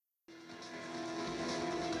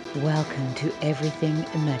Welcome to Everything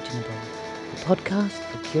Imaginable, a podcast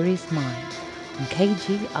for curious minds on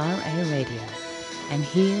KGRA Radio. And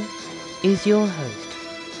here is your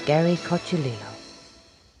host, Gary Cocciolillo.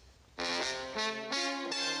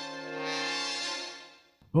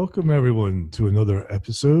 Welcome, everyone, to another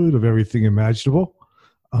episode of Everything Imaginable.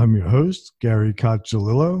 I'm your host, Gary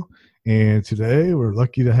Cocciolillo, and today we're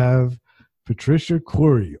lucky to have Patricia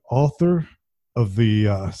Khoury, author of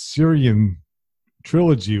the Syrian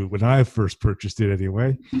trilogy when I first purchased it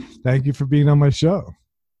anyway. Thank you for being on my show.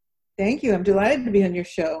 Thank you. I'm delighted to be on your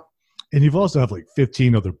show. And you've also have like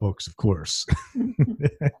 15 other books, of course.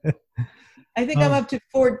 I think I'm up to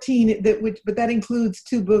 14, but that includes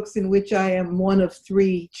 2 books in which I am one of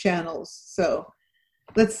 3 channels. So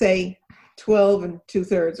let's say 12 and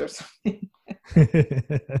 2/3 or something.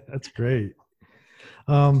 That's great.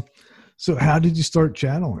 So how did you start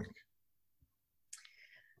channeling?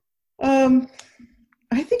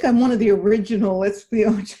 I think I'm one of the original. Let's be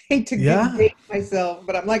honest. I hate to date myself,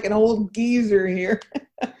 but I'm like an old geezer here.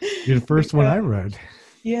 You're the first one I read.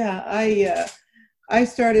 Yeah, I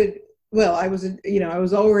started. Well, I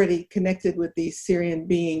was already connected with these Syrian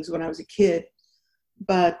beings when I was a kid,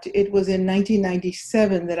 but it was in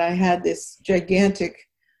 1997 that I had this gigantic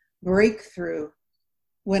breakthrough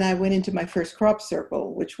when I went into my first crop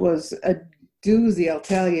circle, which was a doozy, I'll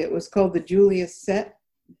tell you. It was called the Julius Set.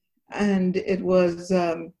 And it was,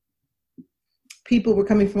 people were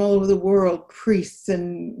coming from all over the world, priests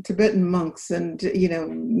and Tibetan monks and,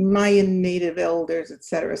 Mayan native elders,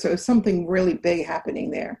 etc. So it was something really big happening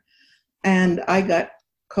there. And I got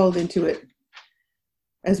called into it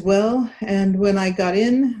as well. And when I got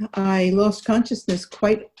in, I lost consciousness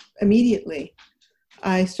quite immediately.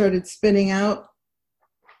 I started spinning out.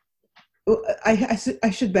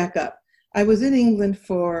 I should back up. I was in England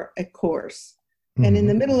for a course. And in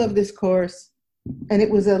the middle of this course, and it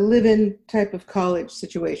was a live-in type of college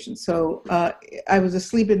situation. So I was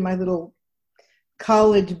asleep in my little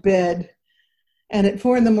college bed. And at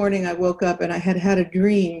 4 a.m, I woke up and I had had a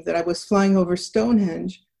dream that I was flying over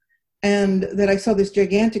Stonehenge and that I saw this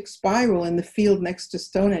gigantic spiral in the field next to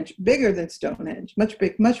Stonehenge, bigger than Stonehenge, much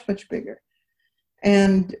bigger.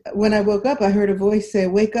 And when I woke up, I heard a voice say,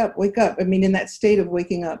 wake up, wake up. I mean, in that state of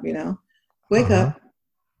waking up, wake up.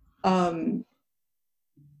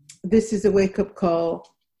 This is a wake-up call.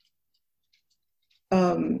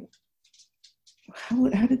 How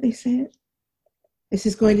did they say it? This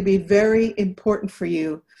is going to be very important for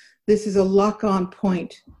you. This is a lock-on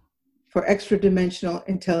point for extra-dimensional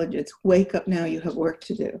intelligence. Wake up now, you have work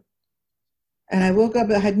to do. And I woke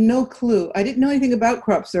up, I had no clue. I didn't know anything about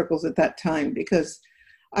crop circles at that time because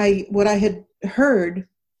what I had heard,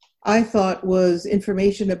 I thought was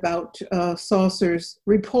information about saucers,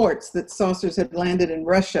 reports that saucers had landed in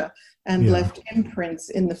Russia and left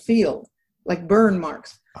imprints in the field, like burn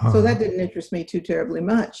marks. So that didn't interest me too terribly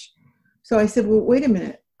much. So I said, well, wait a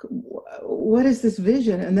minute, what is this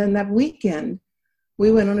vision? And then that weekend,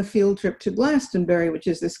 we went on a field trip to Glastonbury, which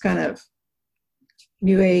is this kind of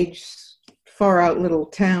new age, far out little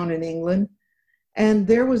town in England. And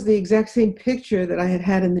there was the exact same picture that I had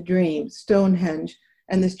had in the dream, Stonehenge,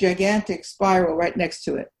 and this gigantic spiral right next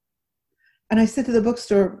to it. And I said to the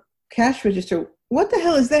bookstore cash register, what the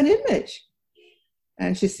hell is that image?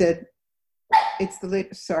 And she said, it's the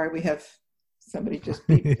latest, sorry, we have somebody just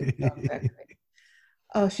beeped.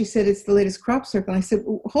 She said, it's the latest crop circle. And I said,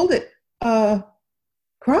 hold it,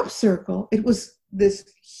 crop circle? It was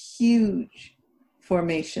this huge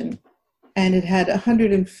formation and it had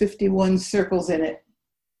 151 circles in it.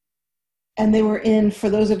 And they were in, for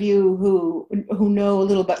those of you who know a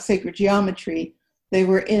little about sacred geometry, they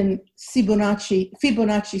were in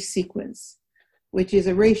Fibonacci sequence, which is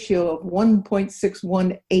a ratio of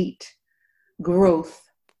 1.618 growth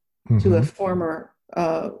to a former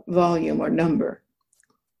volume or number.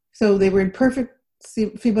 So they were in perfect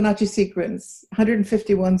Fibonacci sequence,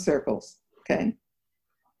 151 circles, okay?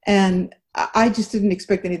 And I just didn't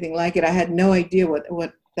expect anything like it. I had no idea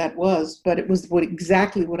what that was, but it was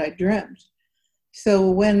exactly what I dreamt.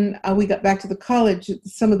 So when we got back to the college,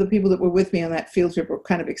 some of the people that were with me on that field trip were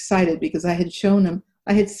kind of excited because I had shown them,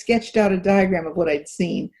 I had sketched out a diagram of what I'd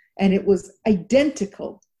seen, and it was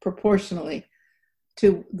identical proportionally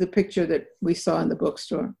to the picture that we saw in the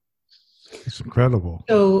bookstore. It's incredible.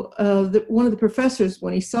 So one of the professors,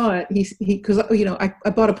 when he saw it, because I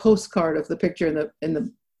bought a postcard of the picture in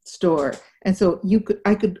the store, and so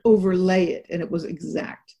I could overlay it, and it was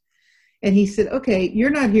exact. And he said, okay,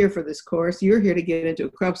 you're not here for this course. You're here to get into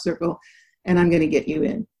a crop circle, and I'm going to get you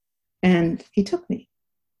in. And he took me.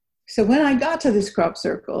 So when I got to this crop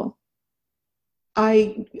circle,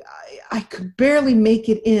 I could barely make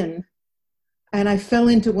it in. And I fell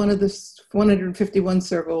into one of the 151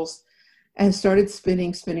 circles and started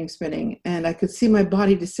spinning. And I could see my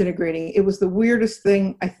body disintegrating. It was the weirdest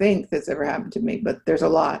thing, I think, that's ever happened to me, but there's a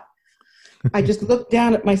lot. I just looked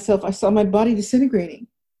down at myself. I saw my body disintegrating.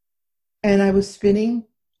 And I was spinning,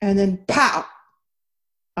 and then pow,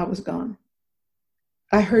 I was gone.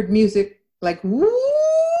 I heard music like, woo!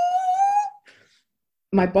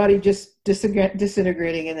 My body just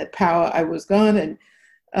disintegrating, and then pow, I was gone.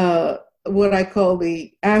 And what I call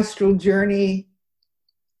the astral journey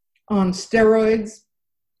on steroids.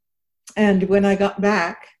 And when I got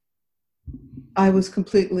back, I was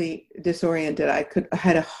completely disoriented. I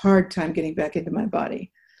had a hard time getting back into my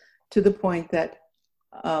body, to the point that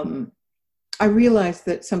I realized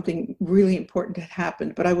that something really important had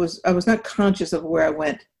happened, but I was not conscious of where I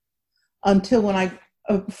went until when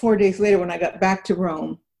 4 days later, when I got back to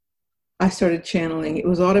Rome, I started channeling. It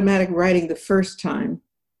was automatic writing the first time.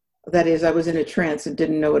 That is, I was in a trance and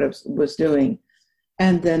didn't know what I was doing.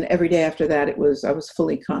 And then every day after that, I was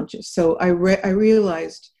fully conscious. So I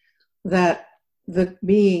realized that the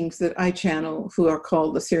beings that I channel, who are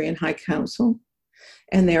called the Syrian High Council,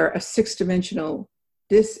 and they're a 6-dimensional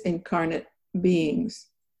disincarnate beings,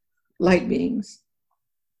 light beings.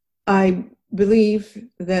 I believe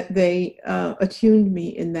that they attuned me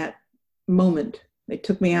in that moment. They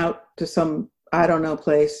took me out to some, I don't know,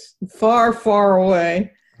 place far, far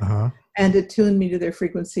away, and attuned me to their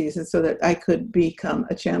frequencies, and so that I could become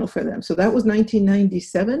a channel for them. So that was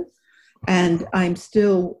 1997, and I'm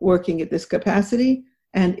still working at this capacity.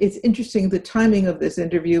 And it's interesting, the timing of this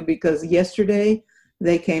interview, because yesterday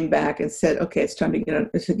they came back and said, okay, it's time to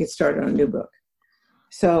get started on a new book.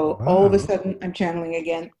 So all of a sudden I'm channeling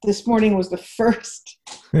again. This morning was the first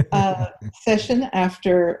session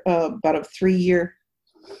after about a 3-year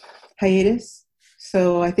hiatus.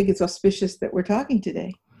 So I think it's auspicious that we're talking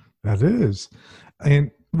today. That is.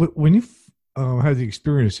 And when you had the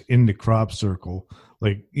experience in the crop circle,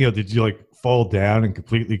 like, did you like fall down and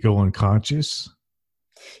completely go unconscious?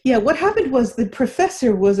 Yeah, what happened was the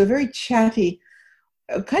professor was a very chatty,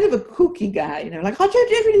 kind of a kooky guy, like, I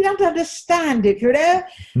really don't understand it,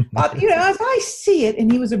 but, as I see it,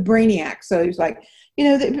 and he was a brainiac. So he was like,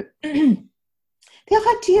 the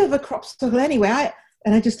idea of a crop circle anyway.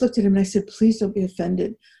 And I just looked at him and I said, please don't be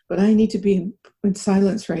offended, but I need to be in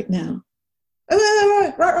silence right now.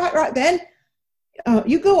 Right then.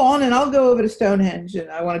 You go on and I'll go over to Stonehenge and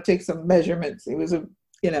I want to take some measurements. He was a,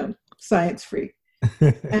 science freak.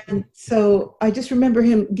 And so I just remember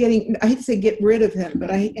him I hate to say get rid of him,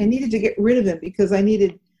 but I needed to get rid of him because I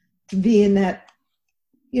needed to be in that,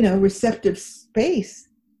 receptive space,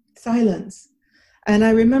 silence. And I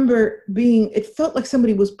remember it felt like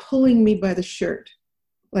somebody was pulling me by the shirt,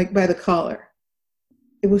 like by the collar.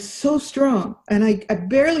 It was so strong. And I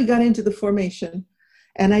barely got into the formation,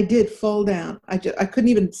 and I did fall down. I couldn't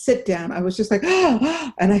even sit down. I was just like,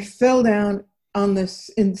 and I fell down on this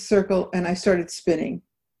in circle, and I started spinning.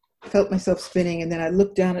 Felt myself spinning, and then I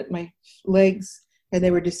looked down at my legs, and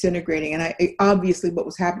they were disintegrating. And obviously what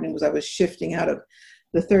was happening was I was shifting out of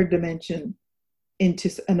the 3rd dimension into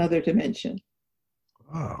another dimension.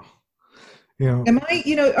 Wow. Am I,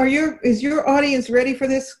 is your audience ready for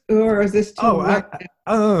this, or is this too I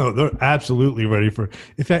don't know. They're absolutely ready for it.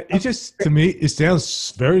 In fact, it just, to me, it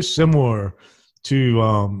sounds very similar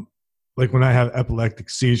to like when I have epileptic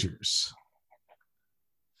seizures.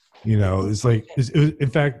 It's like, in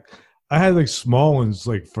fact, I had like small ones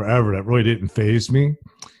like forever that really didn't faze me.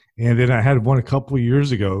 And then I had one a couple of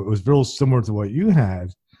years ago. It was real similar to what you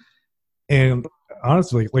had. And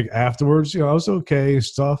honestly, like afterwards, I was okay and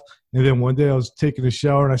stuff. And then one day I was taking a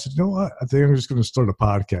shower and I said, you know what? I think I'm just going to start a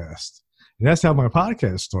podcast. And that's how my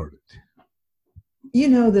podcast started.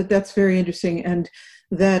 That's very interesting. And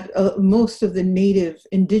that most of the native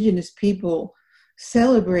indigenous people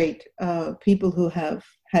celebrate people who have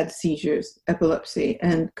had seizures, epilepsy,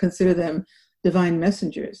 and consider them divine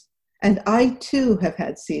messengers. And I too have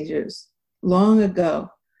had seizures long ago,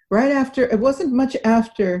 right after, it wasn't much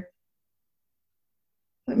after,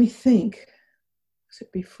 let me think, was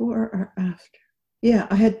it before or after? Yeah,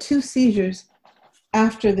 I had 2 seizures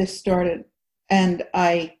after this started. And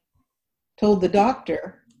I told the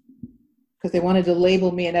doctor, because they wanted to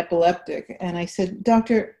label me an epileptic. And I said,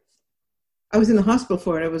 doctor, I was in the hospital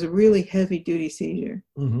for it. It was a really heavy duty seizure,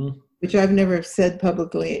 which I've never said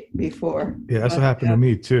publicly before. Yeah, that's what happened to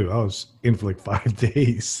me too. I was in for like 5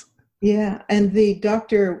 days. Yeah. And the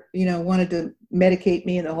doctor, wanted to medicate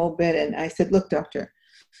me in the whole bit. And I said, look, doctor,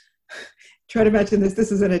 try to imagine this.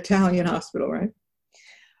 This is an Italian hospital, right?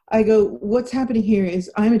 I go, what's happening here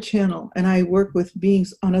is I'm a channel and I work with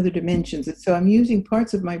beings on other dimensions. And so I'm using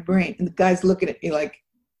parts of my brain. And the guy's looking at me like,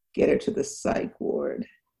 get her to the psych ward.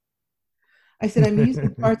 I said, I'm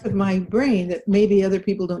using parts of my brain that maybe other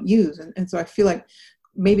people don't use. And so I feel like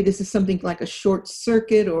maybe this is something like a short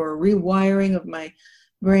circuit or a rewiring of my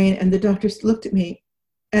brain. And the doctor looked at me,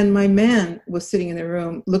 and my man was sitting in the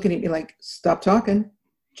room looking at me like, stop talking,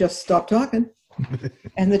 just stop talking.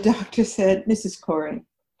 And the doctor said, Mrs. Corey,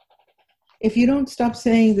 if you don't stop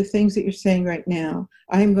saying the things that you're saying right now,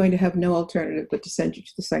 I am going to have no alternative but to send you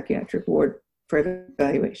to the psychiatric ward for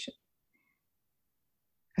evaluation.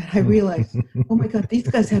 And I realized, oh my God, these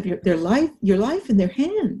guys have your life in their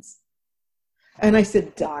hands. And I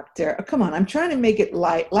said, doctor, come on, I'm trying to make it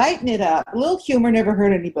lighten it up. A little humor never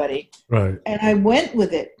hurt anybody. Right. And I went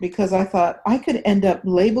with it because I thought I could end up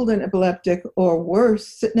labeled an epileptic or worse,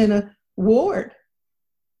 sitting in a ward.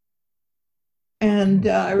 And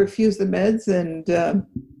I refused the meds, and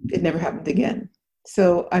it never happened again.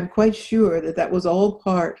 So I'm quite sure that that was all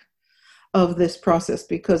part of this process,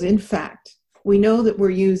 because in fact, we know that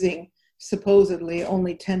we're using supposedly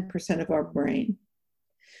only 10% of our brain.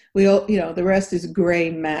 We all, the rest is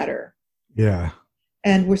gray matter. Yeah.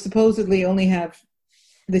 And we're supposedly only have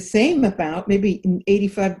the same amount, maybe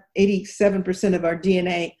 87% of our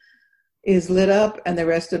DNA is lit up, and the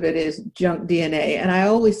rest of it is junk DNA. And I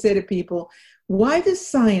always say to people, why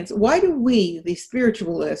do we, the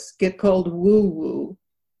spiritualists, get called woo-woo?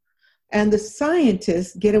 And the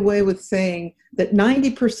scientists get away with saying that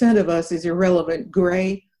 90% of us is irrelevant,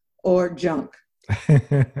 gray, or junk.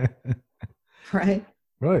 Right?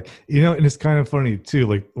 Right. And it's kind of funny, too.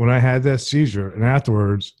 Like, when I had that seizure, and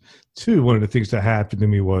afterwards, too, one of the things that happened to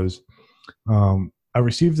me was I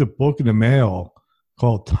received a book in the mail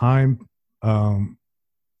called Time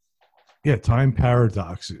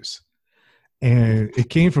Paradoxes. And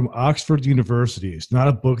it came from Oxford University. It's not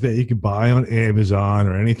a book that you can buy on Amazon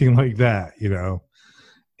or anything like that,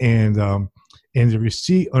 And the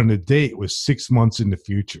receipt on the date was 6 months in the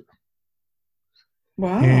future.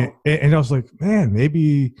 Wow. And I was like, man,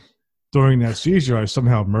 maybe during that seizure, I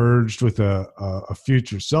somehow merged with a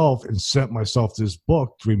future self and sent myself this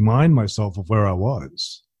book to remind myself of where I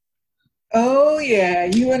was. Oh, yeah.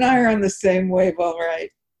 You and I are on the same wave, all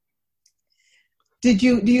right. Do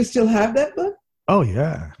you still have that book? Oh,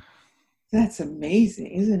 yeah. That's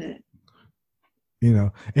amazing, isn't it?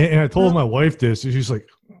 And I told my wife this, and she's like,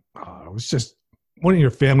 oh, it was just one of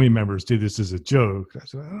your family members did this as a joke. I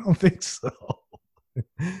said, I don't think so.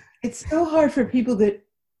 It's so hard for people that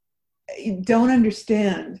don't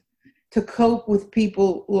understand to cope with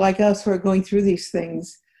people like us who are going through these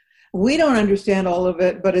things. We don't understand all of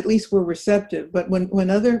it, but at least we're receptive. But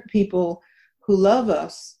when other people who love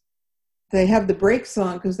us, they have the brakes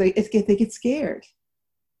on because they get scared,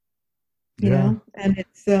 and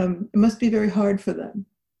it must be very hard for them.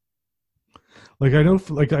 Like, I know,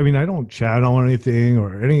 I don't chat on anything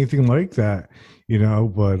or anything like that,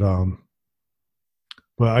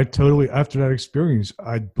 but I totally, after that experience,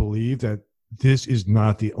 I believe that this is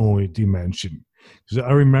not the only dimension. Because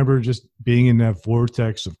I remember just being in that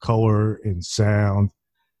vortex of color and sound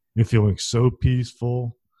and feeling so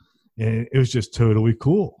peaceful, and it was just totally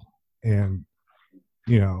cool. And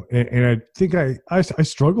and I think I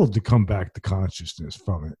struggled to come back to consciousness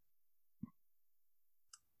from it.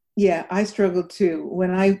 Yeah, I struggled too. When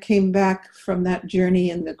I came back from that journey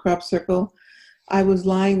in the crop circle, I was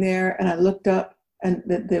lying there and I looked up, and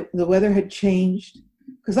the weather had changed,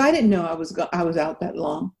 because I didn't know I was out that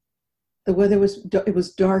long. The weather was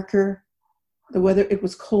darker. It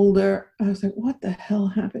was colder. I was like, what the hell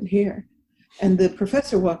happened here? And the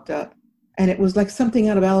professor walked up, and it was like something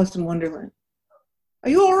out of Alice in Wonderland. Are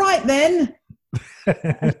you all right then? I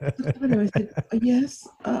said, yes.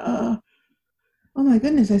 Oh my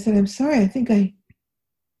goodness. I said, I'm sorry. I think I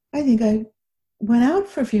went out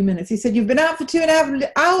for a few minutes. He said, you've been out for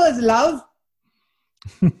 2.5 hours, love.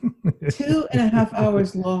 2.5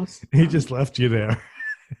 hours lost. He just left you there.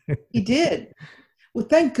 He did. Well,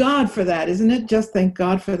 thank God for that, isn't it? Just thank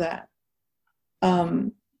God for that.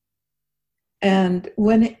 And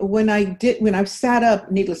when I sat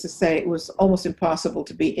up, needless to say, it was almost impossible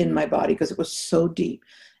to be in my body because it was so deep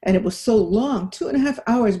and it was so long, 2.5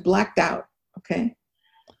 hours blacked out. Okay.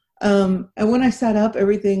 And when I sat up,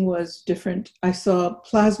 everything was different. I saw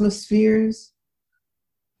plasma spheres.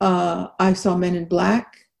 I saw men in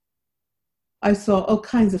black. I saw all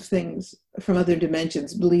kinds of things from other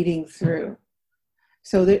dimensions bleeding through.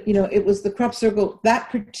 So that, it was the crop circle, that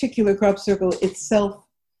particular crop circle itself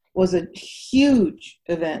was a huge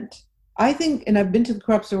event. I think, and I've been to the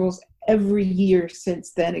crop circles every year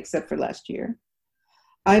since then, except for last year.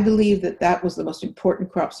 I believe that that was the most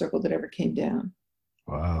important crop circle that ever came down.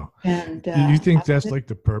 Wow. And Do you think that's like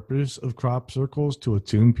the purpose of crop circles, to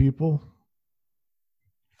attune people?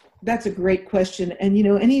 that's a great question. And,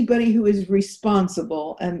 anybody who is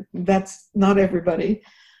responsible, and that's not everybody,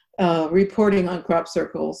 reporting on crop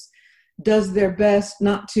circles, does their best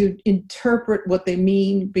not to interpret what they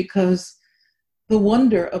mean, because the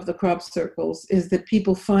wonder of the crop circles is that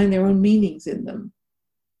people find their own meanings in them.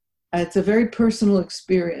 It's a very personal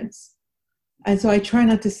experience. And so I try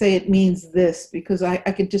not to say it means this, because I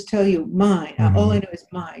could just tell you mine. Mm-hmm. All I know is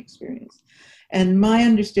my experience. And my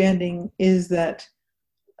understanding is that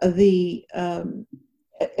a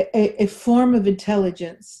form of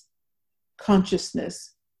intelligence,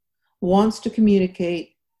 consciousness, wants to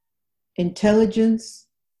communicate intelligence,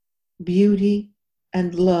 beauty,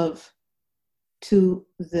 and love to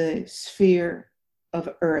the sphere of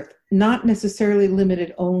Earth, not necessarily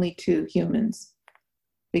limited only to humans,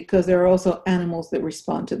 because there are also animals that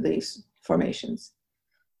respond to these formations.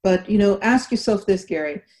 But, ask yourself this,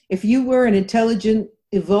 Gary. If you were an intelligent,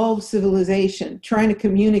 evolved civilization trying to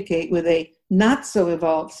communicate with a not so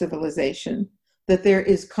evolved civilization, that there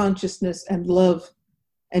is consciousness and love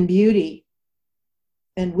and beauty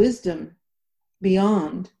and wisdom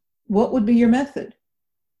beyond, what would be your method?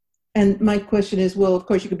 And my question is, well, of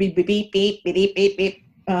course you could be beep, beep, beep, beep, beep, beep,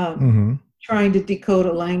 trying to decode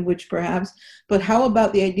a language perhaps, but how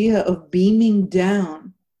about the idea of beaming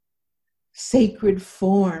down sacred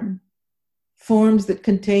forms that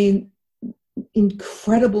contain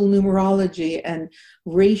incredible numerology and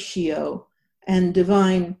ratio and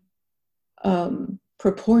divine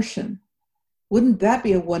proportion? Wouldn't that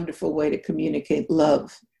be a wonderful way to communicate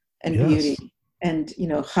love and beauty and,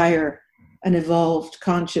 higher an evolved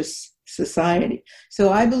conscious society?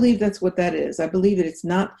 So I believe that's what that is. I believe that it's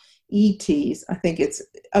not ETs. I think it's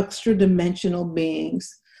extra dimensional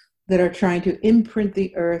beings that are trying to imprint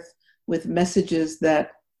the earth with messages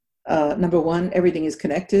that, number one, everything is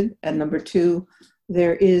connected. And number two,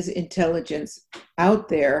 there is intelligence out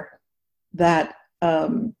there that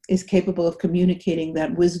is capable of communicating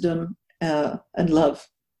that wisdom and love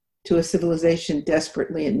to a civilization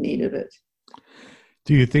desperately in need of it.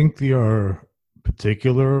 Do you think they are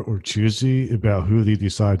particular or choosy about who they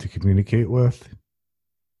decide to communicate with?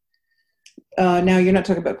 Now you're not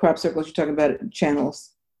talking about crop circles; you're talking about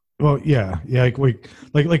channels. Well, yeah,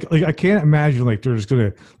 like I can't imagine like there's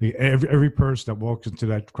gonna every person that walks into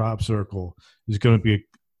that crop circle is gonna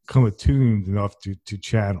become attuned enough to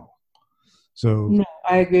channel. So no,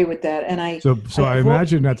 I agree with that, and I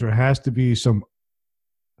imagine that there has to be some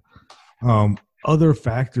other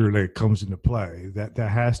factor that comes into play that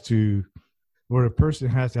has to, or a person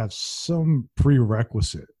has to have some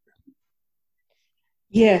prerequisite.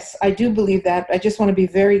 Yes, I do believe that. I just want to be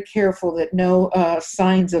very careful that no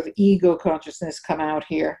signs of ego consciousness come out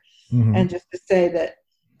here. Mm-hmm. And just to say that,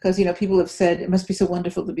 because, people have said it must be so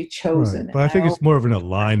wonderful to be chosen. Right. But I think it's more of an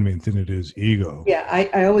alignment than it is ego. Yeah,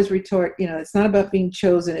 I always retort, it's not about being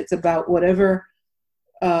chosen. It's about whatever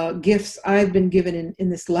gifts I've been given in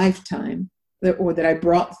this lifetime that I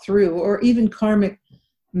brought through, or even karmic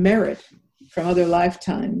merit from other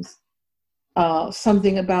lifetimes.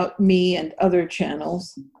 Something about me and other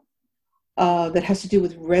channels that has to do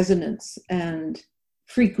with resonance and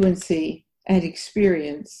frequency and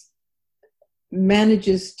experience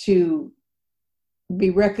manages to be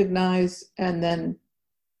recognized and then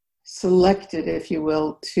selected, if you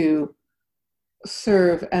will, to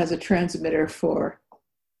serve as a transmitter for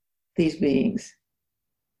these beings.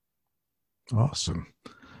 Awesome.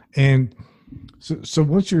 And so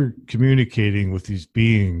once you're communicating with these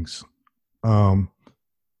beings,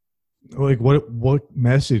 like what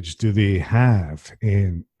message do they have,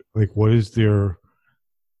 and like what is their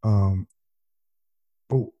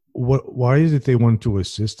why is it they want to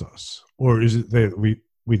assist us, or is it that we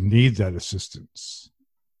need that assistance?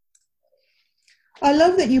 I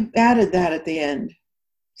love that you added that at the end.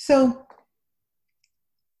 So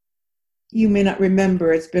you may not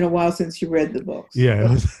remember, it's been a while since you read the books. Yeah.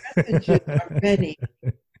 The messages are many,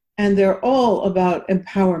 and they're all about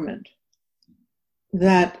empowerment.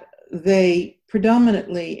 That they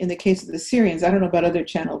predominantly, in the case of the Sirians, I don't know about other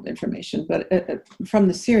channeled information, but from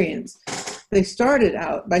the Sirians, they started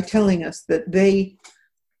out by telling us that they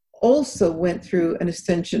also went through an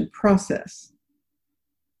ascension process.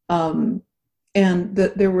 And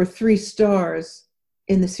that there were 3 stars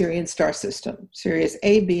in the Sirian star system, Sirius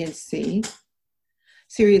A, B, and C.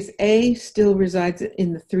 Sirius A still resides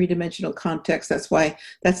in the 3-dimensional context. That's why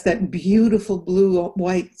that's that beautiful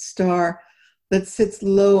blue-white star that sits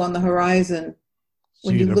low on the horizon,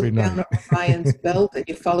 When See you it every look down night. Orion's belt and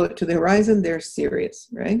you follow it to the horizon, there's Sirius,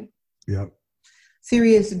 right? Yep.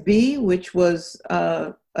 Sirius B, which was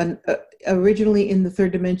originally in the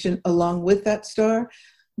third dimension along with that star,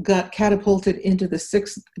 got catapulted into the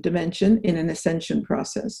sixth dimension in an ascension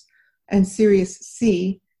process. And Sirius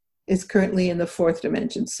C is currently in the fourth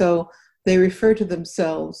dimension. So they refer to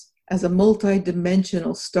themselves as a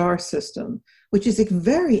multi-dimensional star system, which is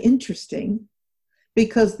very interesting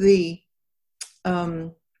because the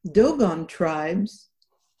Dogon tribes,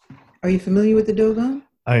 are you familiar with the Dogon?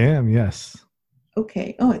 I am, yes.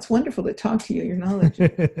 Okay. Oh, it's wonderful to talk to you, your knowledge.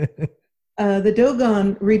 The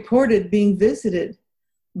Dogon reported being visited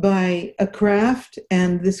by a craft,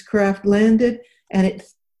 and this craft landed and it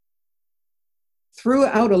threw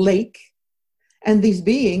out a lake. And these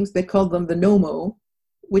beings, they called them the Nomo,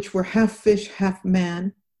 which were half fish, half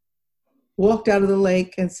man, walked out of the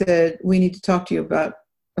lake and said, "We need to talk to you about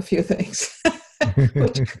a few things,"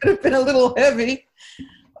 which could have been a little heavy,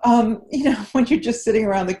 when you're just sitting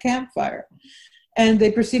around the campfire. And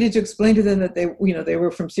they proceeded to explain to them that they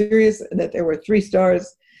were from Sirius, that there were 3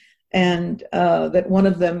 stars, and that one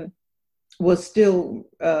of them was still,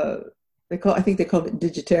 I think they called it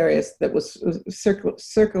Digitarius, that was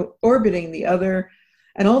circle orbiting the other,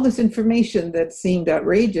 and all this information that seemed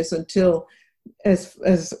outrageous until as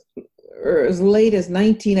late as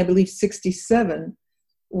 1967,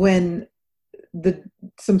 when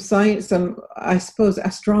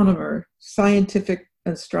scientific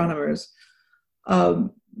astronomers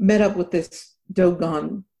met up with this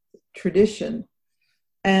Dogon tradition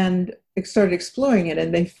and started exploring it,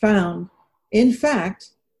 and they found, in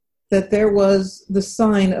fact, that there was the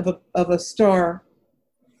sign of a star.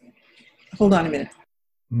 Hold on a minute.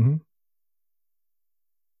 Mm-hmm.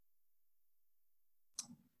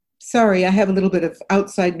 Sorry, I have a little bit of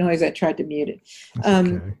outside noise. I tried to mute it.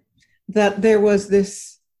 Okay. That there was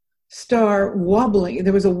this star wobbling.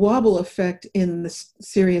 There was a wobble effect in the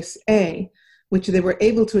Sirius A, which they were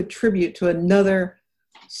able to attribute to another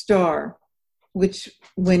star, which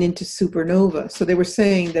went into supernova. So they were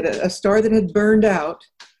saying that a star that had burned out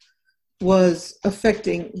was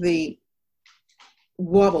affecting the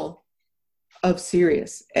wobble of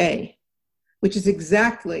Sirius A, which is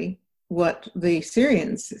exactly what the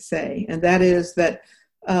Syrians say, and that is that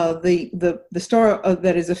the star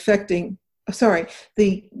that is affecting. Sorry,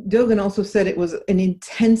 the Dogon also said it was an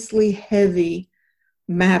intensely heavy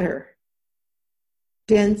matter,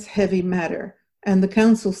 dense, heavy matter, and the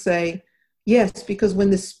council say yes, because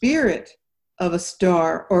when the spirit of a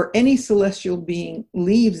star or any celestial being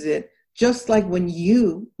leaves it, just like when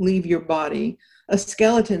you leave your body, a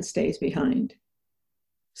skeleton stays behind.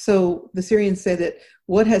 So the Syrians say that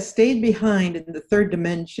what has stayed behind in the third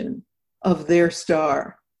dimension of their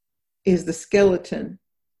star is the skeleton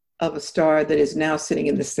of a star that is now sitting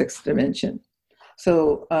in the sixth dimension.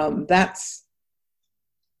 So that's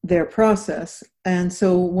their process. And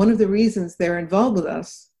so one of the reasons they're involved with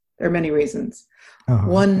us, there are many reasons. Uh-huh.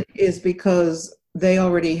 One is because they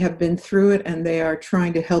already have been through it and they are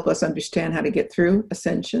trying to help us understand how to get through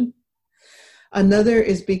ascension. Another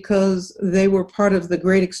is because they were part of the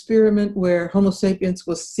great experiment where Homo sapiens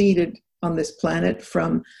was seeded on this planet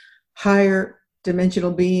from higher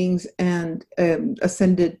dimensional beings and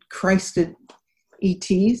ascended Christed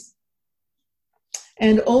ETs.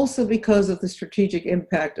 And also because of the strategic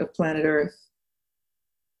impact of planet Earth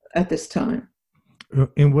at this time.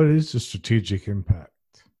 And what is the strategic impact?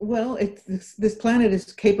 Well, this planet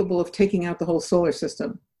is capable of taking out the whole solar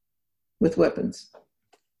system with weapons.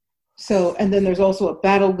 So, and then there's also a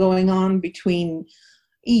battle going on between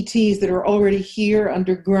ETs that are already here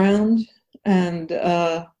underground and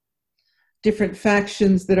different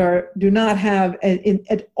factions that do not have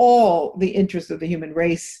at all the interests of the human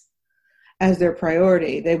race as their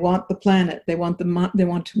priority. They want the planet. They want to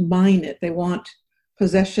mine it. They want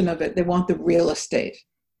possession of it. They want the real estate.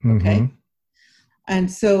 Okay. Mm-hmm.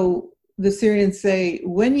 And so the Syrians say,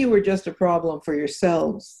 when you were just a problem for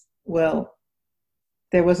yourselves, well,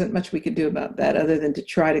 there wasn't much we could do about that other than to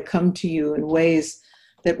try to come to you in ways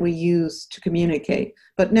that we use to communicate.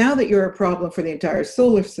 But now that you're a problem for the entire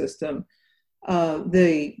solar system,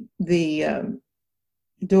 the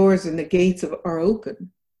doors and the gates are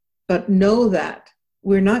open. But know that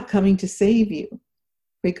we're not coming to save you,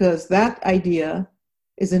 because that idea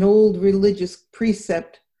is an old religious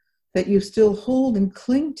precept that you still hold and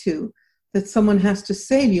cling to, that someone has to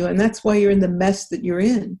save you. And that's why you're in the mess that you're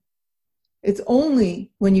in. It's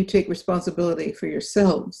only when you take responsibility for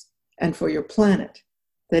yourselves and for your planet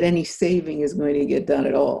that any saving is going to get done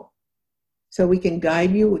at all. So we can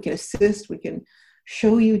guide you, we can assist, we can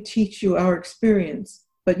show you, teach you our experience,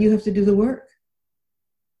 but you have to do the work.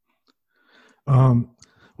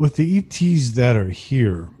 With the ETs that are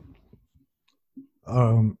here,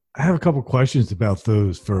 I have a couple questions about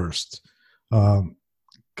those first,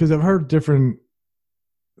 because I've heard different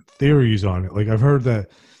theories on it. Like I've heard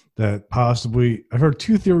that possibly I've heard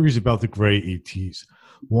two theories about the gray ETs.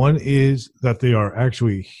 One is that they are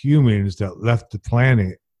actually humans that left the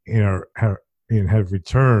planet and have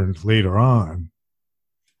returned later on,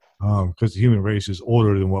 because the human race is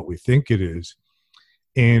older than what we think it is.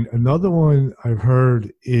 And another one I've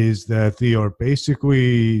heard is that they are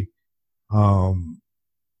basically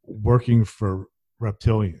working for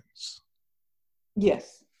reptilians.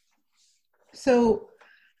 Yes. So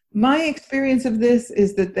my experience of this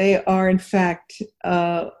is that they are, in fact,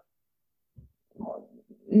 not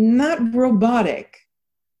robotic,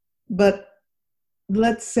 but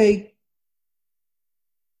let's say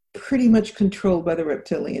pretty much controlled by the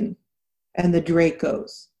reptilian and the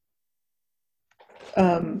Dracos.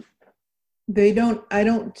 I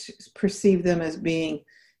don't perceive them as being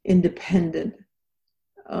independent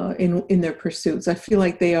in their pursuits. I feel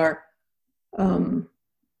like they are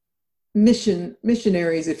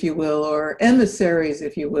missionaries, if you will, or emissaries,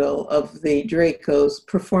 if you will, of the Dracos,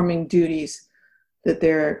 performing duties that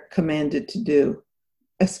they're commanded to do,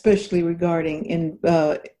 especially regarding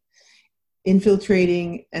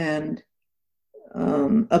infiltrating and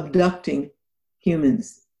abducting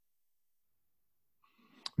humans.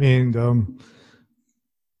 And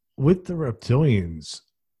with the reptilians,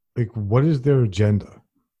 like, what is their agenda?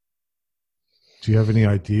 Do you have any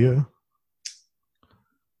idea?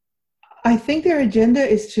 I think their agenda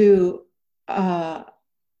is to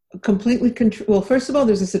completely control. Well, first of all,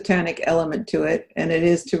 there's a satanic element to it, and it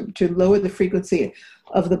is to lower the frequency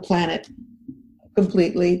of the planet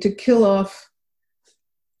completely, to kill off,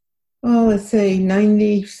 let's say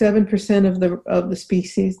 97% of the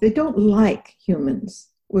species. They don't like humans.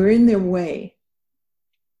 We're in their way.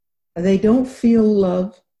 They don't feel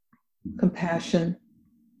love, compassion,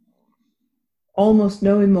 almost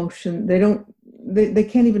no emotion. They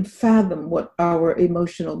can't even fathom what our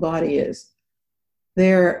emotional body is.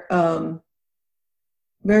 They're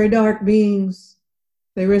very dark beings.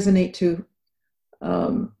 They resonate to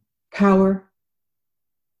power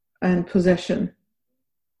and possession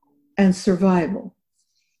and survival.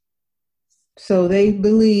 So they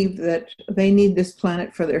believe that they need this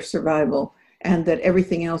planet for their survival and that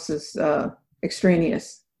everything else is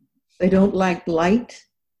extraneous. They don't like light.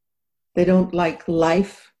 They don't like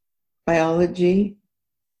life, biology.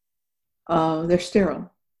 They're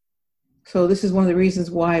sterile. So this is one of the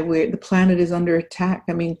reasons why the planet is under attack.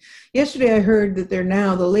 I mean, yesterday I heard that they're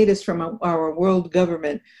now, the latest from our world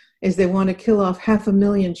government is they want to kill off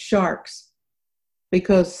 500,000 sharks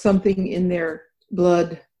because something in their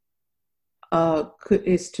blood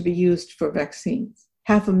is to be used for vaccines.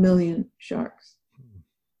 500,000 sharks.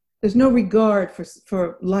 There's no regard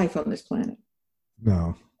for life on this planet.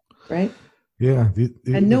 No. Right? Yeah. The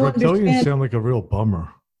reptilians sound like a real bummer.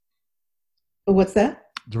 What's that?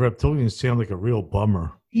 The reptilians sound like a real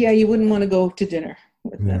bummer. Yeah, you wouldn't want to go to dinner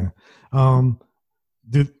with them.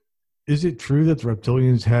 Is it true that the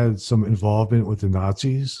reptilians had some involvement with the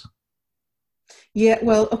Nazis? Yeah,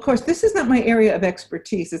 well, of course, this is not my area of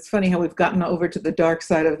expertise. It's funny how we've gotten over to the dark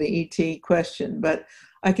side of the ET question, but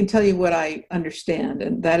I can tell you what I understand,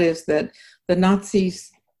 and that is that the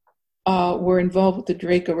Nazis were involved with the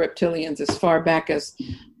Draco reptilians as far back as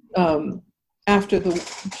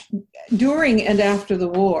during and after the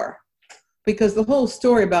war, because the whole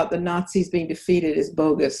story about the Nazis being defeated is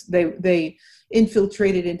bogus. They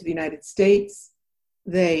infiltrated into the United States.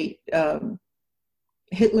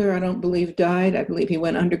 Hitler, I don't believe, died. I believe he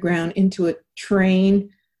went underground into a train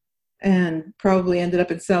and probably ended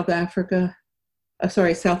up in South America,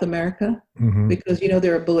 Mm-hmm. because,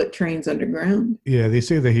 there are bullet trains underground. Yeah, they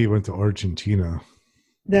say that he went to Argentina.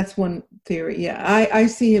 That's one theory. Yeah, I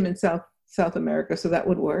see him in South America, so that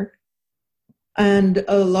would work. And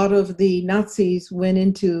a lot of the Nazis went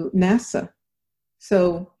into NASA.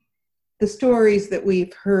 So the stories that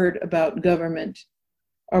we've heard about government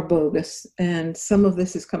are bogus, and some of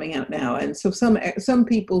this is coming out now. And so some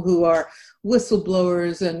people who are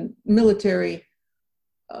whistleblowers and military,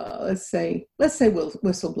 let's say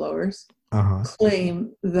whistleblowers,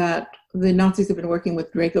 claim that the Nazis have been working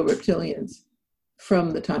with Draco reptilians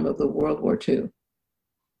from the time of the World War II.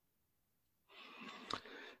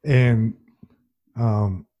 And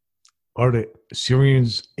are the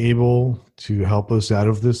Syrians able to help us out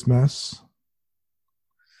of this mess?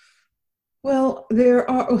 Well, there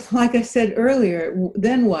are, like I said earlier,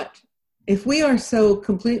 then what? If we are so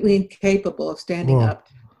completely incapable of standing up.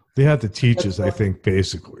 They have to teach us, I think,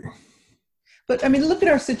 basically. But I mean, look at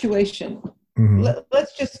our situation.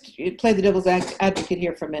 Let's just play the devil's advocate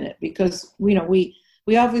here for a minute, because we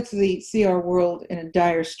obviously see our world in a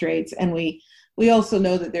dire straits, and we also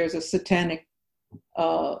know that there's a satanic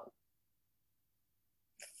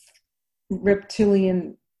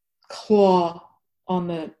reptilian claw on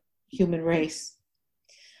the human race.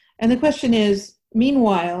 And the question is,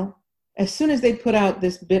 meanwhile, as soon as they put out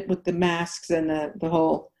this bit with the masks and the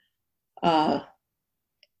whole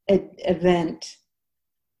event,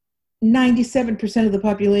 97% of the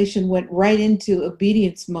population went right into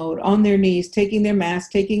obedience mode, on their knees, taking their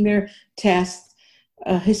masks, taking their tests,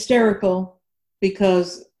 hysterical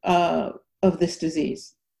because of this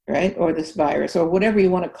disease, right? Or this virus, or whatever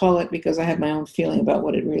you want to call it, because I have my own feeling about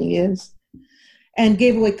what it really is. And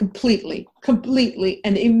gave away completely,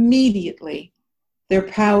 and immediately their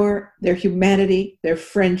power, their humanity, their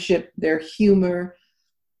friendship, their humor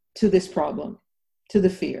to this problem, to the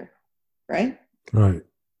fear, right? Right.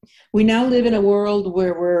 We now live in a world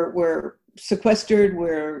where we're sequestered,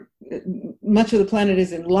 where much of the planet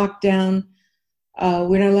is in lockdown.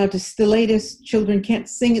 We're not allowed to stillatus. Children can't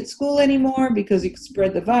sing at school anymore because you could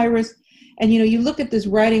spread the virus. And, you look at this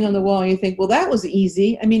writing on the wall and you think, well, that was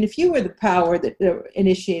easy. I mean, if you were the power that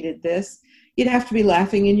initiated this, you'd have to be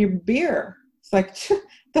laughing in your beer. It's like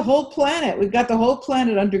the whole planet. We've got the whole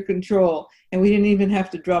planet under control, and we didn't even have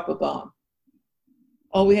to drop a bomb.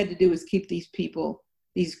 All we had to do was keep these people,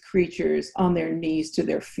 these creatures, on their knees to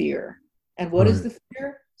their fear. And what is the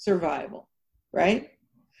fear? Survival, right?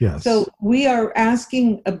 Yes. So we are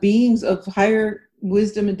asking beings of higher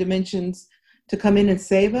wisdom and dimensions to come in and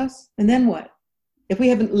save us. And then what? If we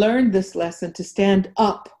haven't learned this lesson to stand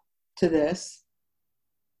up to this,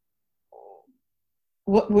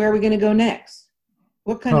 where are we going to go next?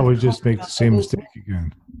 What kind of... we just make the same mistake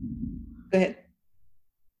again. Go ahead.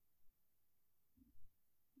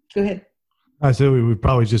 Go ahead. I said we would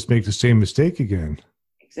probably just make the same mistake again.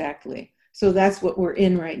 Exactly. So that's what we're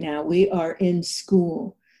in right now. We are in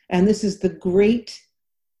school. And this is the great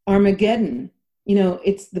Armageddon.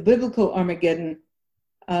 It's the biblical Armageddon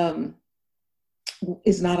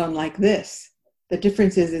is not unlike this. The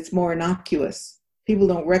difference is it's more innocuous. People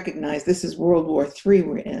don't recognize this is World War III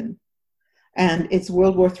we're in. And it's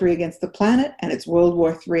World War III against the planet, and it's World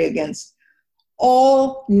War III against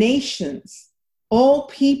all nations, all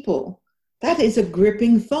people. That is a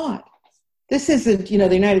gripping thought. This isn't,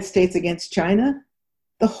 the United States against China.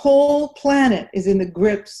 The whole planet is in the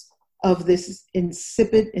grips of this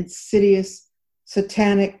insipid, insidious,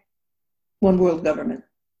 satanic one world government.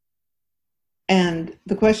 And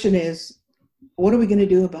the question is, what are we going to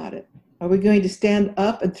do about it? Are we going to stand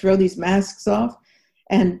up and throw these masks off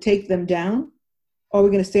and take them down? Or are we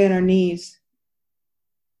going to stay on our knees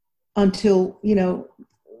until,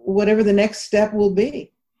 whatever the next step will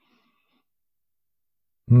be?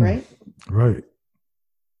 Right? Right.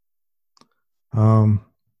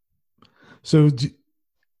 So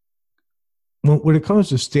when it comes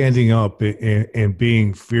to standing up and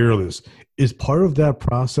being fearless, is part of that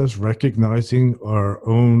process recognizing our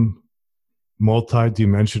own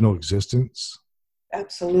multidimensional existence?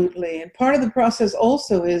 Absolutely. And part of the process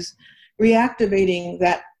also is reactivating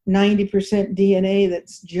that 90% DNA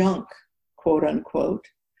that's junk, quote unquote,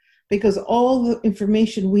 because all the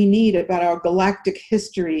information we need about our galactic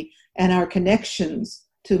history and our connections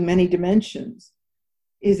to many dimensions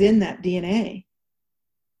is in that DNA.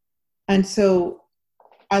 And so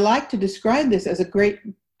I like to describe this as a great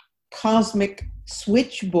cosmic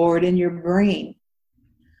switchboard in your brain,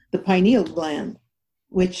 the pineal gland,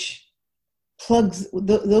 which plugs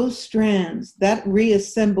those strands, that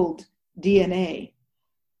reassembled DNA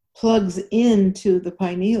plugs into the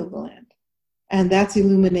pineal gland. And that's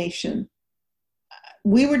illumination.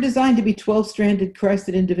 We were designed to be 12-stranded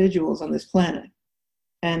crested individuals on this planet.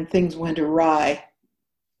 And things went awry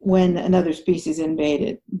when another species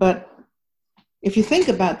invaded. But if you think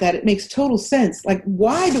about that, it makes total sense. Like,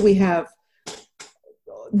 why do we have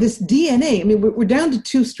this DNA? I mean, we're down to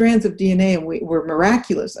 2 strands of DNA, and we're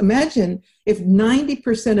miraculous. Imagine if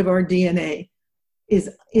 90% of our DNA is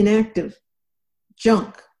inactive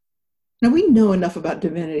junk. Now, we know enough about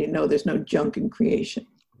divinity to know there's no junk in creation.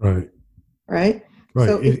 Right. Right? Right.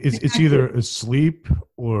 So it's either asleep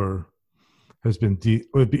or has been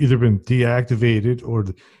either been deactivated or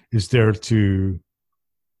is there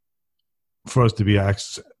for us to be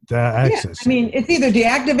access. Yeah, I mean, it's either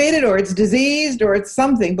deactivated or it's diseased or it's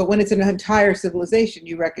something. But when it's an entire civilization,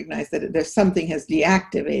 you recognize that there's something has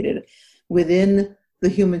deactivated within the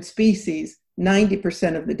human species,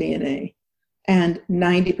 90% of the DNA and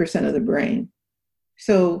 90% of the brain.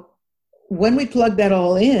 So when we plug that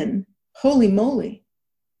all in, holy moly,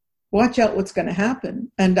 watch out what's going to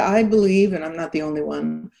happen. And I believe, and I'm not the only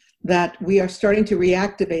one, that we are starting to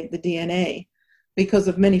reactivate the DNA because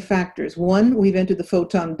of many factors. One, we've entered the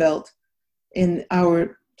photon belt in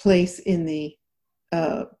our place in the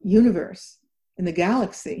universe, in the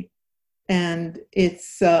galaxy. And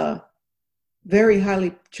it's very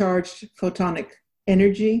highly charged photonic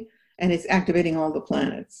energy, and it's activating all the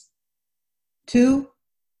planets. Two,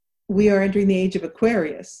 we are entering the age of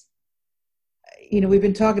Aquarius. We've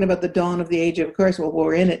been talking about the dawn of the age of Aquarius. Well,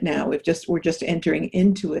 we're in it now. We're just entering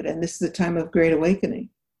into it, and this is a time of great awakening.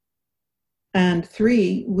 And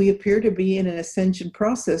three, we appear to be in an ascension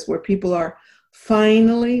process where people are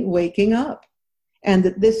finally waking up, and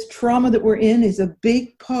that this trauma that we're in is a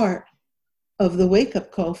big part of the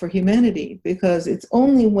wake-up call for humanity, because it's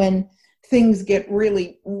only when things get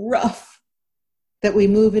really rough that we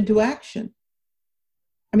move into action.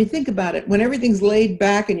 I mean, think about it. When everything's laid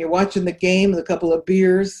back and you're watching the game with a couple of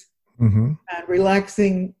beers and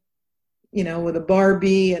relaxing, with a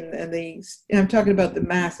Barbie and I'm talking about the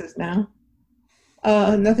masses now,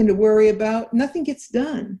 nothing to worry about, nothing gets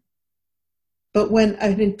done. But when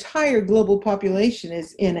an entire global population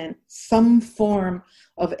is in some form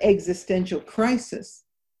of existential crisis,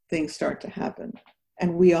 things start to happen.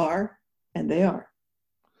 And we are, and they are.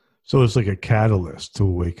 So it's like a catalyst to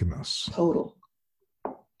awaken us. Total.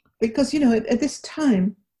 Because, at this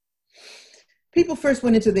time, people first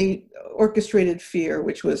went into the orchestrated fear,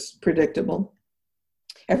 which was predictable.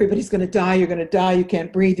 Everybody's going to die. You're going to die. You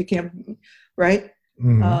can't breathe. You can't, right?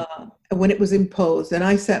 Mm-hmm. When it was imposed. And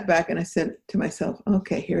I sat back and I said to myself,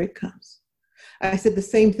 okay, here it comes. I said the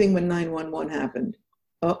same thing when 9/11 happened.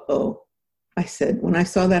 Uh-oh. I said, when I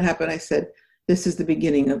saw that happen, I said, this is the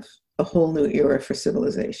beginning of a whole new era for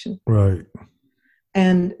civilization. Right.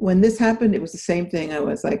 And when this happened, it was the same thing. I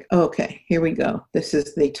was like, okay, here we go. This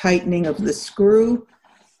is the tightening of the screw.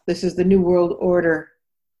 This is the New World Order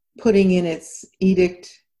putting in its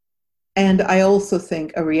edict. And I also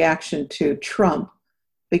think a reaction to Trump,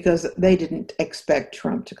 because they didn't expect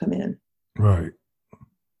Trump to come in. Right.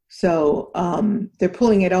 So they're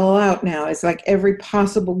pulling it all out now. It's like every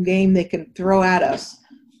possible game they can throw at us,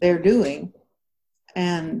 they're doing.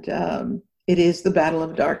 And it is the battle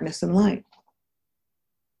of darkness and light.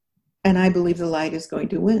 And I believe the light is going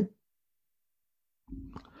to win.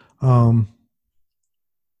 I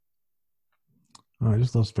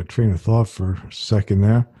just lost my train of thought for a second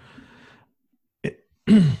there.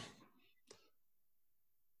 I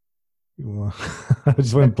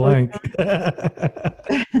just went blank.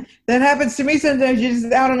 That happens to me sometimes. You're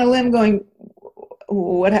just out on a limb going,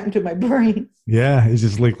 what happened to my brain? Yeah, it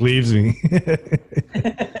just like leaves me.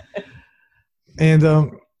 And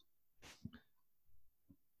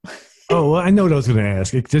well, I know what I was going to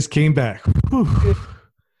ask. It just came back. Whew.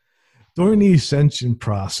 During the ascension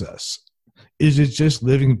process, is it just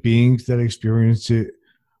living beings that experience it,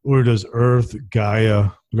 or does Earth, Gaia,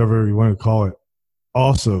 whatever you want to call it,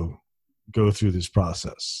 also go through this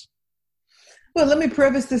process? Well, let me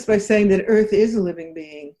preface this by saying that Earth is a living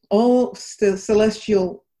being. All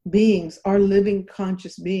celestial beings are living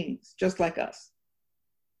conscious beings, just like us,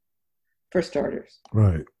 for starters.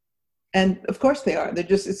 Right. And of course they are.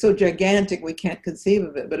 It's so gigantic we can't conceive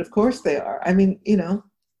of it, but of course they are. I mean,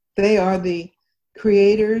 they are the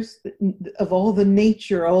creators of all the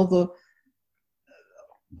nature, all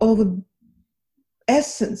the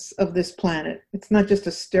essence of this planet. It's not just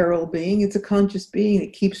a sterile being, it's a conscious being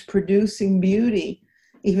that keeps producing beauty,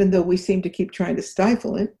 even though we seem to keep trying to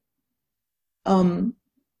stifle it.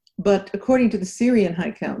 But according to the Syrian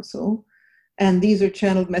High Council, and these are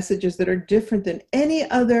channeled messages that are different than any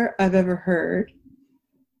other I've ever heard,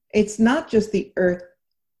 it's not just the Earth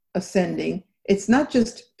ascending, it's not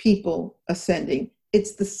just people ascending,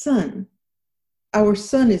 it's the sun. Our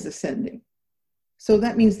sun is ascending. So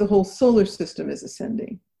that means the whole solar system is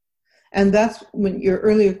ascending. And that's when your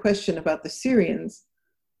earlier question about the Syrians,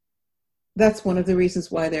 that's one of the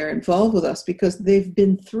reasons why they're involved with us, because they've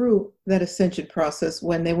been through that ascension process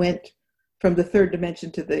when they went from the third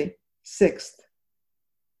dimension to the sixth.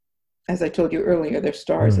 As I told you earlier, they're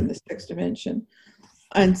stars in the sixth dimension.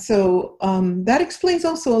 And so that explains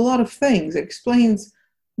also a lot of things. It explains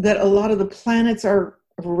that a lot of the planets are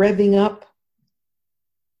revving up.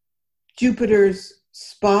 Jupiter's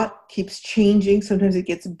spot keeps changing. Sometimes it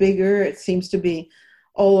gets bigger. It seems to be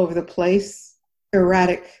all over the place,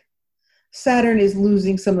 erratic. Saturn is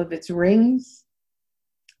losing some of its rings.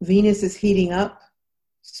 Venus is heating up,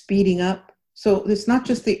 speeding up. So it's not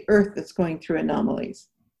just the Earth that's going through anomalies.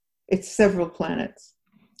 It's several planets.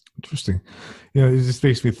 Interesting. It just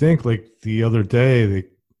makes me think, like the other day,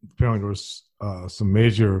 apparently there was some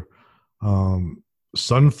major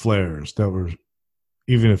sun flares that were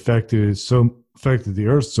even affected the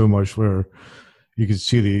Earth so much where you could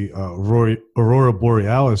see the aurora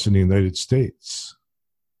borealis in the United States.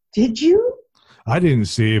 Did you? I didn't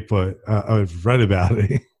see it, but I've read about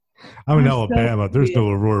it. I'm in Alabama. There's no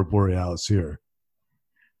aurora borealis here.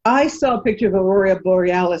 I saw a picture of aurora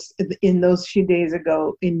borealis in those few days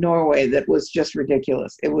ago in Norway that was just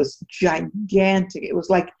ridiculous. It was gigantic. It was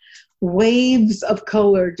like waves of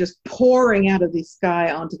color just pouring out of the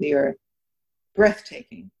sky onto the earth.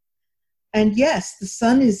 Breathtaking. And yes, the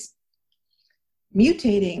sun is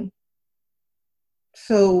mutating.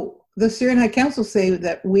 So the Syrian High Council say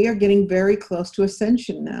that we are getting very close to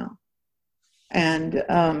ascension now. And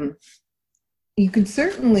you can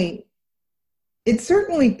it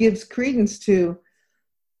certainly gives credence to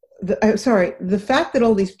the fact that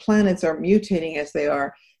all these planets are mutating as they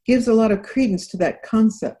are gives a lot of credence to that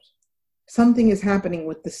concept. Something is happening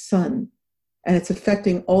with the sun and it's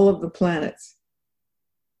affecting all of the planets.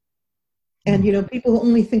 And, people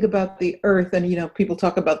only think about the earth and, people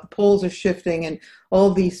talk about the poles are shifting and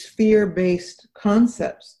all these fear-based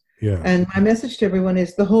concepts. Yeah. And my message to everyone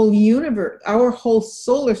is the whole universe, our whole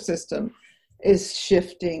solar system is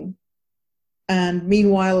shifting. And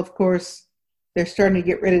meanwhile, of course, they're starting to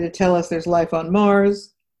get ready to tell us there's life on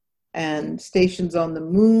Mars and stations on the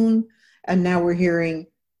moon. And now we're hearing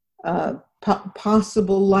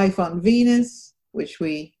possible life on Venus, which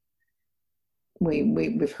we've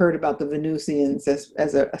heard about the Venusians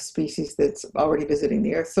as a species that's already visiting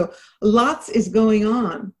the Earth. So lots is going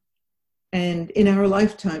on. And in our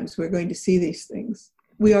lifetimes, we're going to see these things.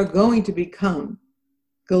 We are going to become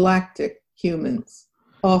galactic humans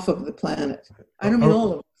off of the planet. I don't mean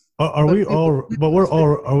all of us. Are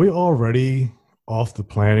we already off the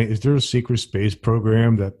planet? Is there a secret space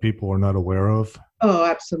program that people are not aware of? Oh,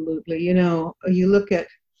 absolutely. You look at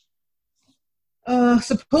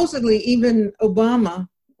supposedly even Obama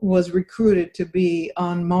was recruited to be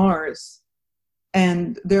on Mars.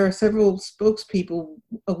 And there are several spokespeople,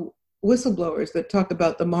 whistleblowers that talk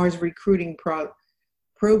about the Mars recruiting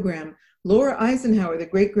program. Laura Eisenhower, the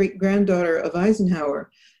great-great-granddaughter of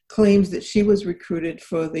Eisenhower, claims that she was recruited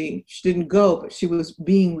she didn't go, but she was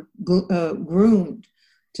being groomed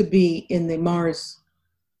to be in the Mars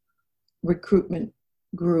recruitment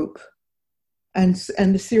group. And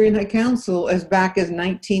the Syrian High Council, as back as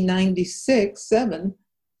 1996-7,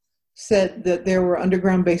 said that there were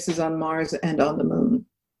underground bases on Mars and on the moon.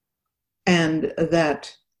 And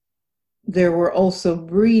that there were also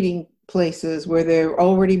breeding places where they're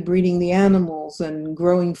already breeding the animals and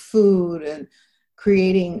growing food and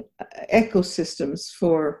creating ecosystems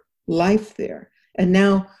for life there. And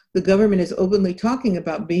now the government is openly talking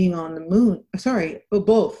about being on the moon.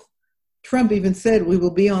 Both. Trump even said we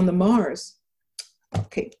will be on the Mars.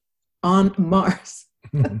 Okay, on Mars,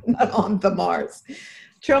 not on the Mars.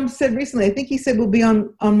 Trump said recently, I think he said we'll be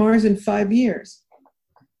on Mars in 5 years.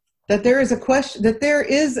 That there is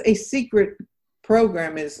a secret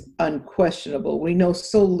program is unquestionable. We know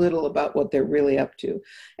so little about what they're really up to.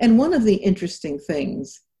 And one of the interesting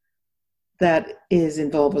things that is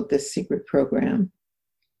involved with this secret program,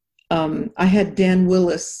 I had Dan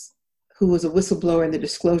Willis, who was a whistleblower in the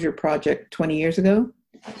Disclosure Project 20 years ago,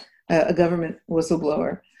 a government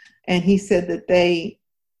whistleblower, and he said that they've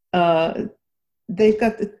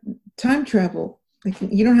got the time travel.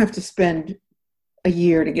 You don't have to spend a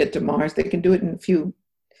year to get to Mars. They can do it in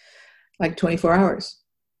 24 hours.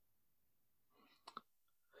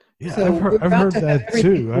 Yeah, so I've heard that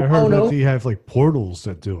too. I heard that they have portals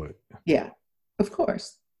that do it. Yeah, of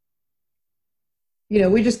course.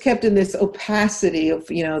 We just kept in this opacity of,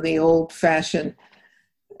 the old fashioned,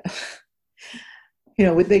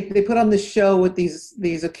 they put on the show with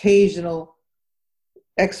these occasional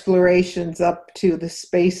explorations up to the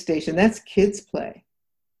space station. That's kids' play.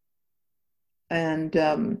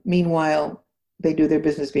 And meanwhile, they do their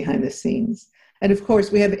business behind the scenes. And of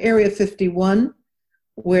course, we have Area 51,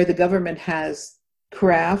 where the government has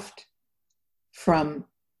craft from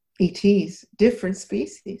ETs, different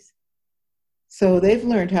species. So they've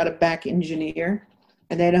learned how to back engineer,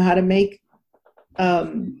 and they know how to make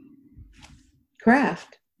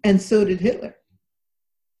craft. And so did Hitler.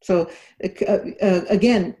 So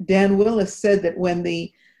again, Dan Willis said that when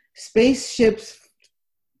the spaceships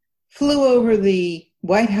flew over the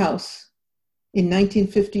White House in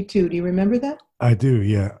 1952, do you remember that? I do,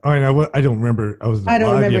 yeah. I don't remember. I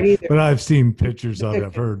don't remember it either. But I've seen pictures of it.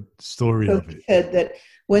 I've heard stories of it. Said that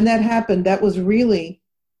when that happened, that was really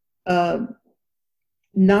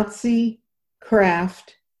Nazi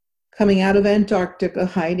craft coming out of Antarctica,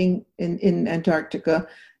 hiding in Antarctica,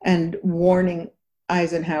 and warning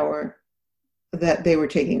Eisenhower that they were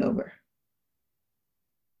taking over.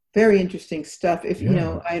 Very interesting stuff. If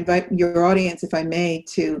I invite your audience, if I may,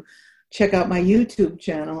 to check out my YouTube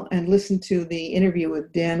channel and listen to the interview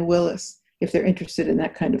with Dan Willis if they're interested in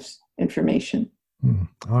that kind of information.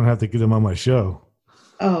 I don't have to get him on my show.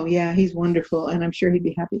 Oh yeah, he's wonderful, and I'm sure he'd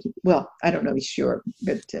be happy to. Well, I don't know, he's sure,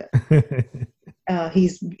 but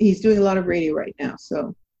he's doing a lot of radio right now,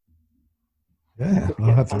 so yeah,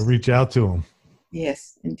 I'll have to reach out to him.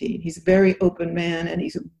 Yes, indeed, he's a very open man, and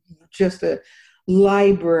he's just a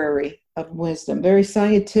library of wisdom. Very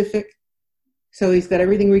scientific, so he's got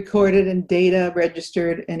everything recorded and data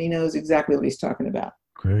registered, and he knows exactly what he's talking about.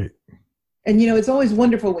 Great. And it's always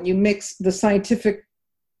wonderful when you mix the scientific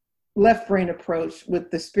left brain approach with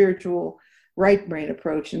the spiritual right brain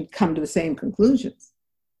approach and come to the same conclusions.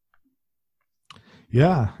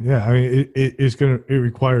 Yeah. I mean, it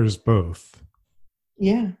requires both.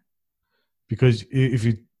 Yeah. Because if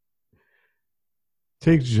you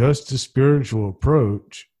take just the spiritual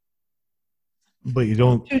approach, but you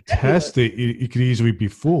don't test it, you could easily be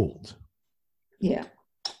fooled. Yeah.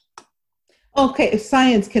 Okay,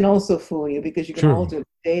 science can also fool you because you can alter the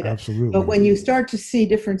data. Absolutely. But when you start to see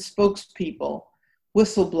different spokespeople,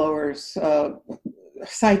 whistleblowers,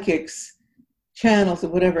 psychics, channels, or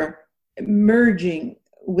whatever, merging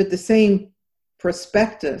with the same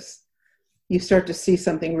prospectus, you start to see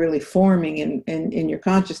something really forming in your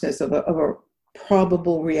consciousness of a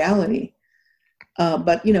probable reality.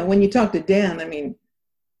 But when you talk to Dan, I mean,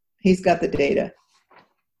 he's got the data.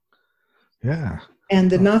 Yeah. And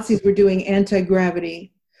the Nazis were doing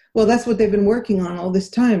anti-gravity. Well, that's what they've been working on all this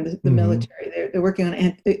time, the military. They're working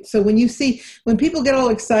on so when people get all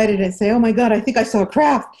excited and say, oh my God, I think I saw a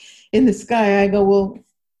craft in the sky, I go, well,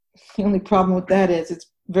 the only problem with that is it's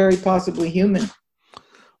very possibly human.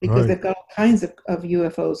 Because they've got all kinds of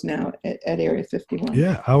UFOs now at Area 51.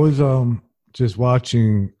 Yeah, I was just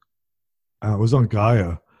watching, I was on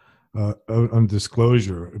Gaia, on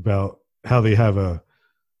Disclosure, about how they have a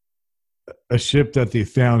ship that they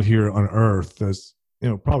found here on Earth that's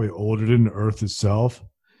probably older than the Earth itself,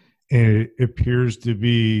 and it appears to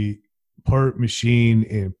be part machine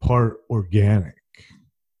and part organic.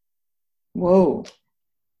 Whoa!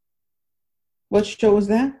 What show was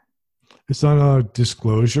that? It's on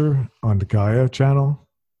Disclosure on the Gaia channel.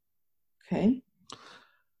 Okay.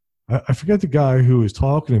 I forget the guy who was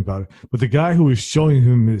talking about it, but the guy who was showing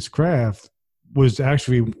him his craft was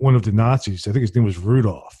actually one of the Nazis. I think his name was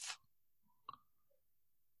Rudolph.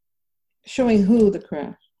 Showing who the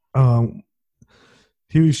craft?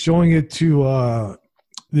 He was showing it to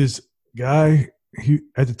this guy.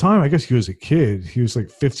 At the time, I guess he was a kid. He was like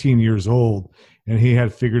 15 years old, and he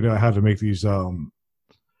had figured out how to make these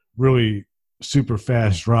really super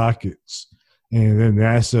fast rockets. And then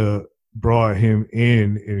NASA brought him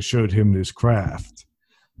in and showed him this craft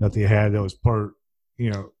that they had that was part,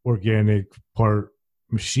 organic, part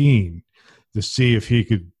machine, to see if he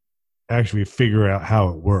could actually figure out how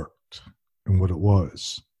it worked and what it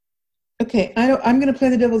was. Okay, I'm going to play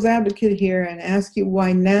the devil's advocate here and ask you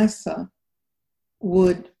why NASA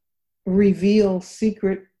would reveal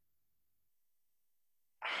secret,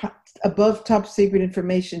 above top secret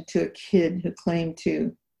information to a kid who claimed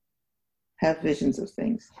to have visions of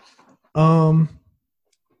things. I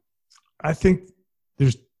think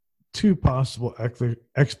there's two possible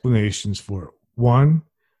explanations for it. One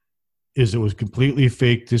is it was completely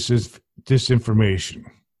fake disinformation.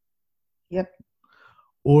 Yep.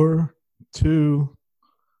 Or two,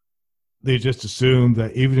 they just assumed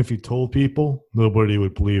that even if he told people, nobody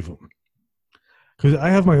would believe him. Because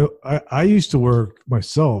I used to work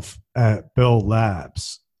myself at Bell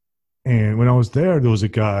Labs, and when I was there was a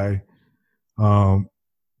guy.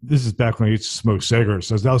 This is back when I used to smoke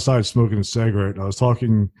cigarettes. I was outside smoking a cigarette, and I was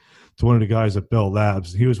talking to one of the guys at Bell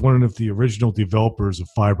Labs. He was one of the original developers of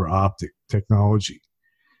fiber optic technology.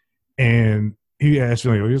 And he asked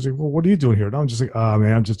me, he was like, well, what are you doing here? And I'm just like,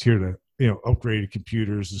 man, I'm just here to, upgrade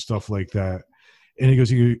computers and stuff like that. And he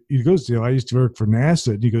goes, I used to work for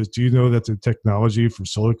NASA. And he goes, do you know that the technology for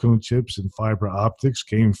silicone chips and fiber optics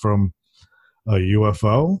came from a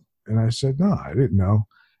UFO? And I said, no, I didn't know.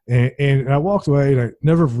 And I walked away, and I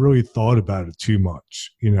never really thought about it too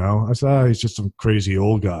much. I said, he's just some crazy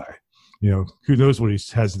old guy. Who knows what he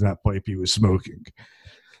has in that pipe he was smoking.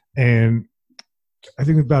 And I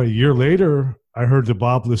think about a year later, I heard the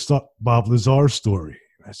Bob Lazar story.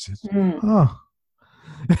 I said,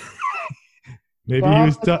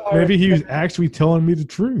 maybe he was actually telling me the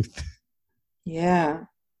truth. Yeah.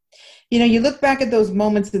 You look back at those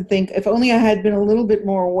moments and think, if only I had been a little bit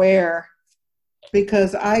more aware,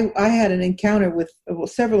 because I had an encounter with,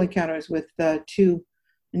 several encounters with two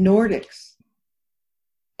Nordics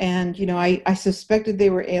And, I suspected they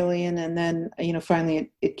were alien. And then,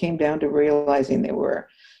 finally it came down to realizing they were.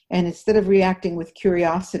 And instead of reacting with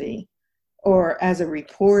curiosity or as a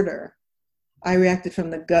reporter, I reacted from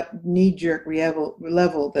the gut knee-jerk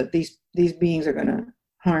level that these beings are going to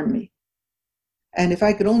harm me. And if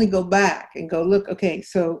I could only go back and go, look, okay,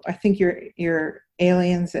 so I think you're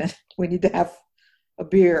aliens and we need to have a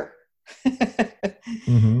beer.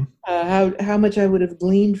 Mm-hmm. How much I would have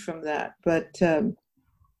gleaned from that. But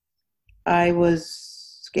I was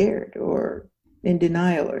scared or in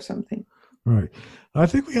denial or something. Right. I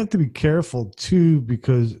think we have to be careful too,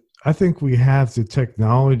 because I think we have the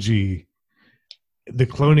technology, the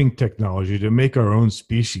cloning technology, to make our own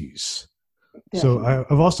species. Definitely. So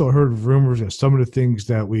I've also heard rumors that some of the things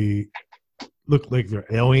that we look like they're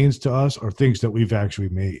aliens to us are things that we've actually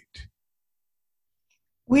made.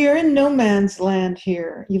 We are in no man's land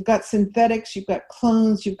here. You've got synthetics, you've got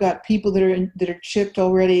clones, you've got people that are chipped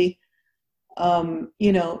already.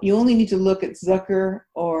 You only need to look at Zucker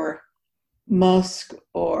or Musk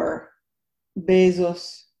or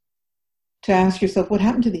Bezos to ask yourself, what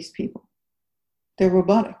happened to these people? They're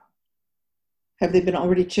robotic. Have they been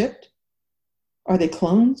already chipped? Are they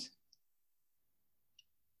clones?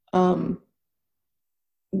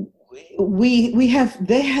 We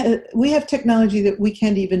have technology that we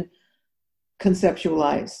can't even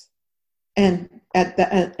conceptualize, and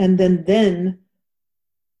then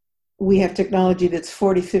we have technology that's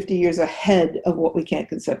 40, 50 years ahead of what we can't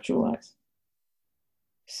conceptualize.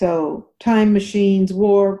 So time machines,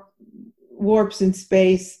 warps in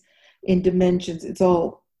space, in dimensions, it's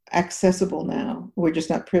all accessible now. We're just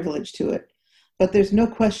not privileged to it. But there's no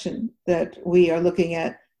question that we are looking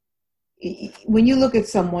at, when you look at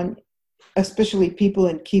someone, especially people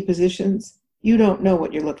in key positions, you don't know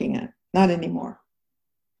what you're looking at. Not anymore.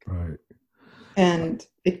 Right. And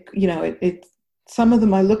some of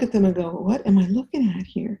them, I look at them and go, what am I looking at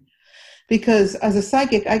here? Because as a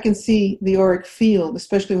psychic, I can see the auric field,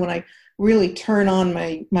 especially when I really turn on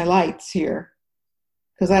my lights here.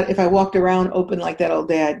 Because if I walked around open like that all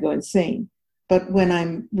day, I'd go insane. But when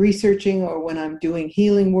I'm researching or when I'm doing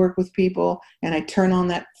healing work with people and I turn on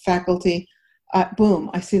that faculty, boom,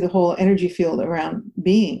 I see the whole energy field around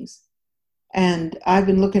beings. And I've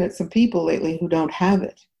been looking at some people lately who don't have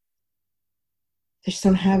it. They just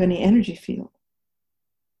don't have any energy field.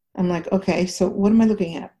 I'm like, okay, so what am I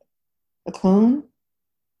looking at? A clone?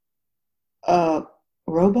 A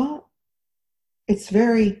robot? It's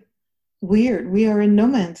very weird. We are in no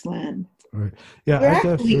man's land. Right. Yeah,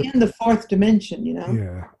 We're actually in the fourth dimension,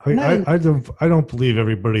 Yeah, I don't believe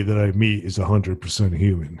everybody that I meet is 100%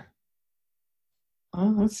 human.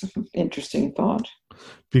 Oh, that's an interesting thought.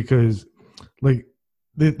 Because, like,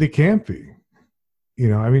 they can't be.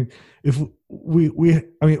 I mean, if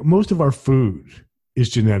most of our food is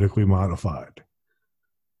genetically modified.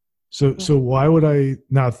 So why would I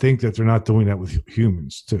not think that they're not doing that with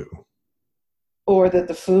humans too? Or that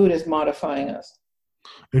the food is modifying us.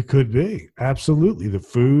 It could be. Absolutely. The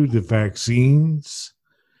food, the vaccines.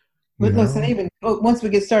 But listen, even once we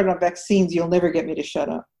get started on vaccines, you'll never get me to shut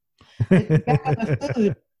up. Back on the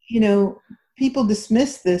food, people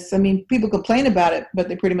dismiss this. I mean, people complain about it, but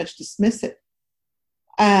they pretty much dismiss it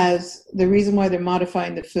as the reason why they're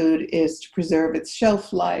modifying the food is to preserve its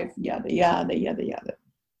shelf life, yada, yada, yada, yada.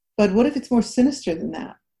 But what if it's more sinister than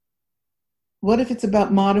that? What if it's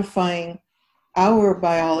about modifying our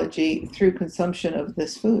biology through consumption of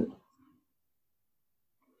this food?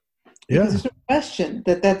 Yeah. Because there's no question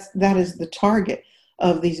that is the target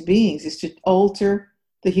of these beings, is to alter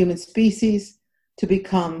the human species to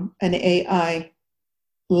become an AI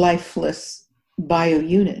lifeless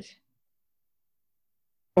bio-unit.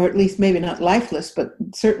 Or at least maybe not lifeless, but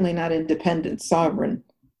certainly not independent, sovereign,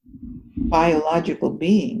 biological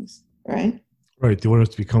beings, right? Right. They want us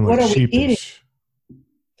to become like sheepish.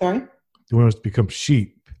 Sorry? They want us to become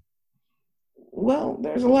sheep. Well,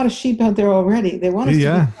 there's a lot of sheep out there already. They want us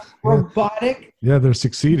to be robotic. Yeah, they're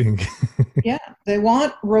succeeding. Yeah, they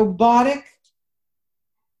want robotic,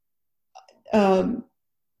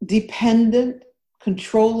 dependent,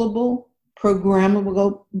 controllable,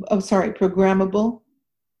 programmable,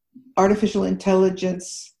 artificial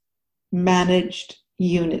intelligence managed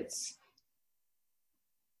units.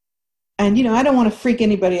 And, I don't want to freak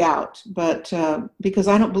anybody out, but because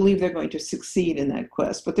I don't believe they're going to succeed in that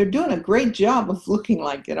quest. But they're doing a great job of looking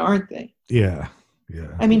like it, aren't they? Yeah,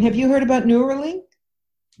 yeah. I mean, have you heard about Neuralink?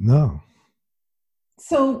 No.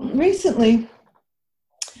 So recently,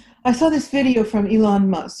 I saw this video from Elon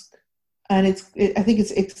Musk, and I think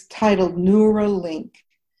it's titled Neuralink,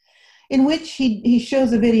 in which he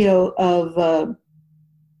shows a video of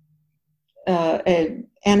an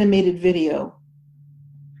animated video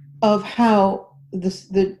of how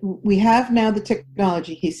we have now the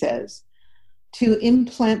technology, he says, to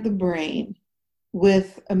implant the brain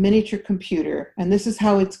with a miniature computer, and this is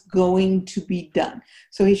how it's going to be done.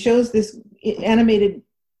 So he shows this animated,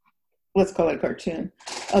 let's call it a cartoon,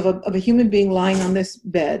 of a human being lying on this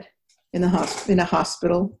bed in a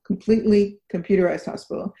hospital, completely computerized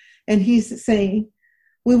hospital, and he's saying,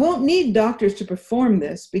 we won't need doctors to perform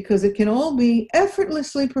this because it can all be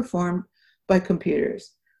effortlessly performed by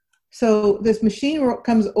computers. So this machine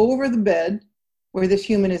comes over the bed where this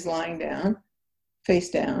human is lying down, face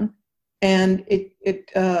down, and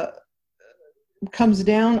it comes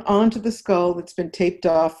down onto the skull that's been taped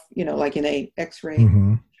off, like in a X-ray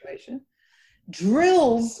situation,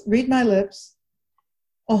 drills, read my lips,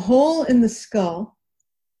 a hole in the skull,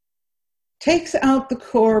 takes out the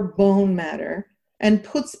core bone matter, and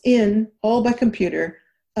puts in, all by computer,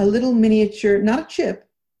 a little miniature, not a chip,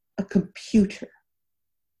 a computer.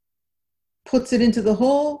 Puts it into the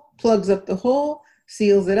hole, plugs up the hole,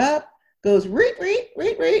 seals it up, goes reet, reet,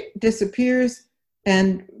 reet, reet, disappears.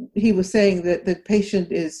 And he was saying that the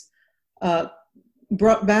patient is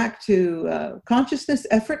brought back to consciousness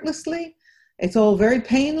effortlessly. It's all very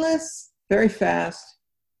painless, very fast,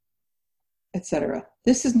 etc.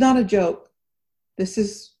 This is not a joke.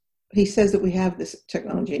 He says that we have this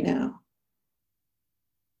technology now.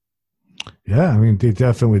 Yeah, I mean, they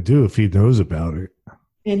definitely do if he knows about it.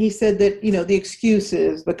 And he said that, the excuse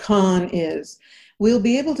is, the con is, we'll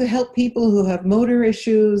be able to help people who have motor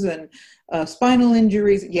issues and spinal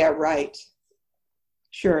injuries. Yeah, right.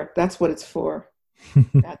 Sure, that's what it's for.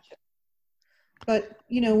 Gotcha. But,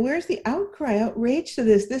 where's the outrage to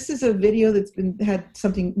this? This is a video that's had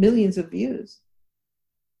millions of views.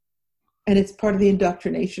 And it's part of the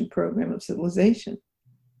indoctrination program of civilization.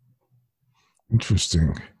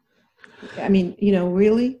 Interesting. I mean,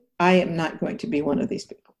 really, I am not going to be one of these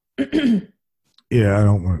people. Yeah, I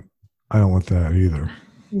don't want that either.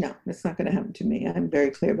 No, that's not going to happen to me. I'm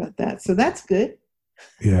very clear about that. So that's good.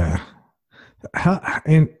 Yeah.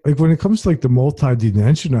 And like when it comes to like the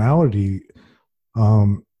multidimensionality,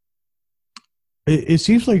 it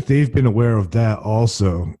seems like they've been aware of that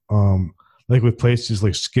also. Like with places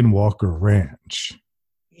like Skinwalker Ranch.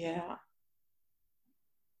 Yeah.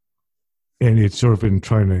 And it's sort of been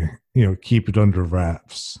trying to, keep it under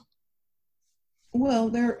wraps.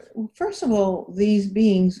 Well, first of all, these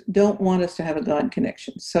beings don't want us to have a God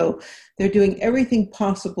connection. So they're doing everything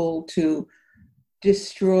possible to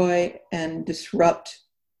destroy and disrupt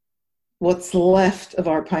what's left of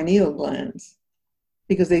our pineal glands,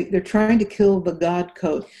 because they're trying to kill the God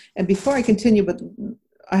code. And before I continue, but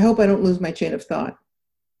I hope I don't lose my chain of thought.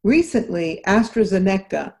 Recently,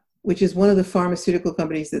 AstraZeneca, which is one of the pharmaceutical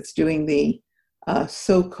companies that's doing the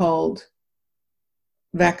so-called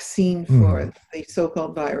vaccine for the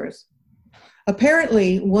so-called virus.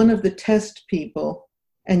 Apparently, one of the test people,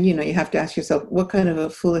 and you have to ask yourself, what kind of a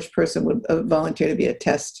foolish person would volunteer to be a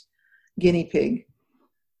test guinea pig?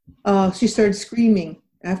 She started screaming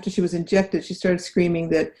after she was injected. She started screaming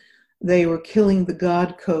that they were killing the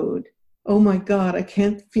God code. Oh my God, I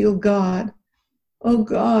can't feel God. Oh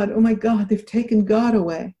God, oh my God, they've taken God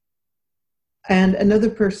away. And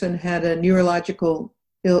another person had a neurological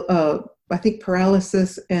I think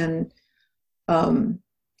paralysis and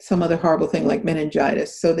some other horrible thing like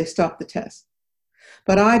meningitis. So they stopped the test.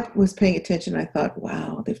 But I was paying attention. I thought,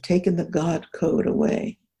 wow, they've taken the God code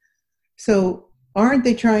away. So aren't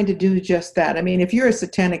they trying to do just that? I mean, if you're a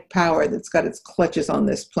satanic power that's got its clutches on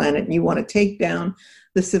this planet and you want to take down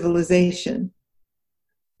the civilization,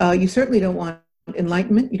 you certainly don't want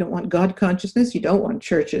enlightenment. You don't want God consciousness. You don't want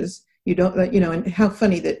churches. You don't, and how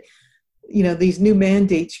funny that these new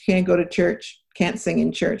mandates, you can't go to church, can't sing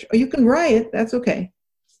in church. Or you can riot, that's okay.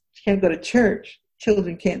 You can't go to church.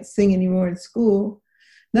 Children can't sing anymore in school.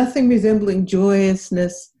 Nothing resembling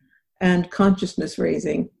joyousness and consciousness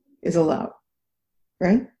raising is allowed,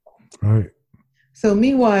 right? Right. So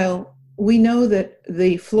meanwhile, we know that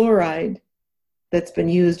the fluoride that's been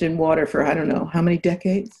used in water for, I don't know, how many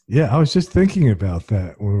decades? Yeah, I was just thinking about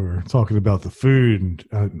that when we were talking about the food.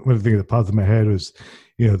 And one of the things that popped in my head was,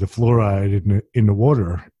 the fluoride in the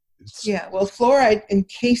water. Yeah, well, fluoride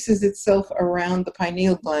encases itself around the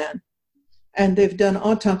pineal gland. And they've done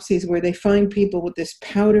autopsies where they find people with this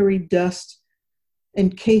powdery dust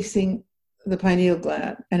encasing the pineal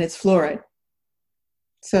gland, and it's fluoride.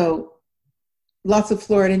 So lots of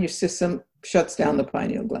fluoride in your system shuts down the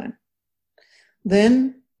pineal gland.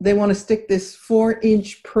 Then they want to stick this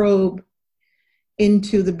 4-inch probe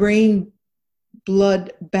into the brain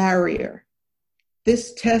blood barrier.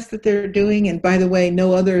 this test that they're doing, and by the way,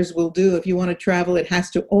 no others will do. If you want to travel, it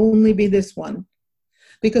has to only be this one.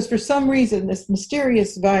 Because for some reason, this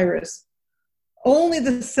mysterious virus, only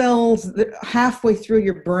the cells that halfway through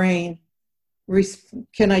your brain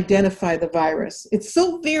can identify the virus. It's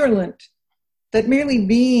so virulent that merely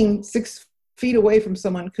being 6 feet away from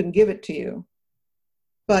someone can give it to you,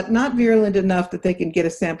 but not virulent enough that they can get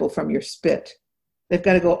a sample from your spit. They've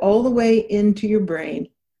got to go all the way into your brain.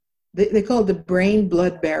 They call it the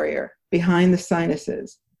brain-blood barrier behind the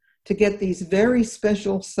sinuses to get these very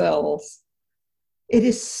special cells. It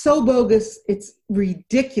is so bogus, it's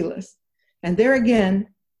ridiculous. And there again,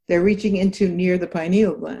 they're reaching into near the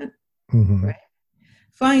pineal gland. Mm-hmm. Right?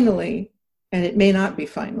 Finally, and it may not be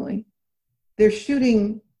finally, they're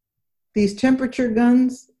shooting these temperature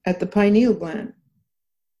guns at the pineal gland.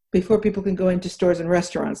 Before people can go into stores and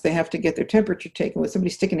restaurants, they have to get their temperature taken with somebody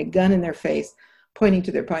sticking a gun in their face, pointing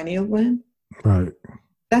to their pineal gland. Right.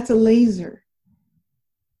 That's a laser.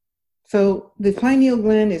 So the pineal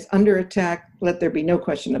gland is under attack, let there be no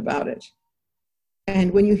question about it.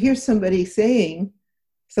 And when you hear somebody saying,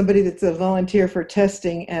 somebody that's a volunteer for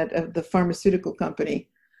testing at the pharmaceutical company,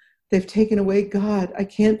 they've taken away God, I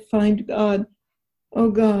can't find God,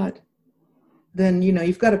 oh God, then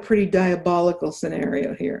you've got a pretty diabolical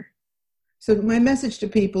scenario here. So my message to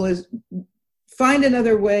people is find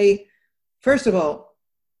another way. First of all,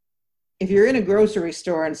 if you're in a grocery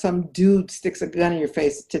store and some dude sticks a gun in your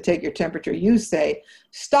face to take your temperature, you say,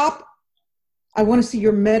 stop, I want to see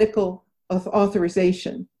your medical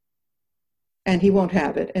authorization. And he won't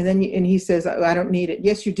have it. And he says, I don't need it.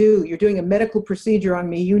 Yes, you do. You're doing a medical procedure on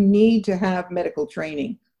me. You need to have medical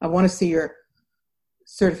training. I want to see your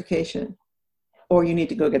certification. Or you need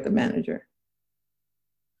to go get the manager.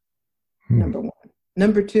 Number one.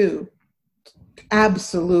 Number two,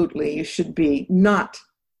 absolutely, you should be not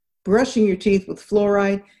brushing your teeth with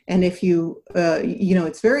fluoride. And if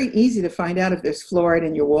it's very easy to find out if there's fluoride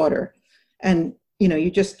in your water. And,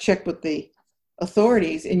 you just check with the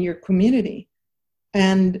authorities in your community.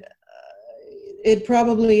 And it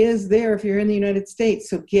probably is there if you're in the United States.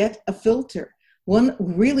 So get a filter. One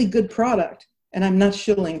really good product, and I'm not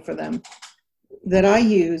shilling for them, that I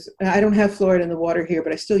use, I don't have fluoride in the water here,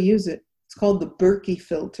 but I still use it. It's called the Berkey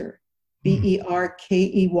filter,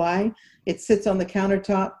 Berkey. It sits on the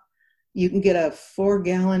countertop. You can get a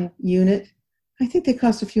 4-gallon unit. I think they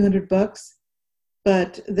cost a few $100,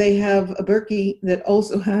 but they have a Berkey that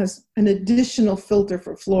also has an additional filter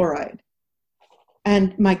for fluoride.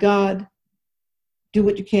 And my God, do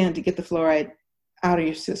what you can to get the fluoride out of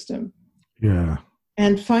your system. Yeah.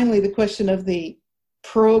 And finally, the question of the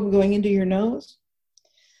probe going into your nose.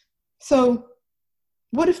 So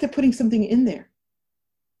what if they're putting something in there?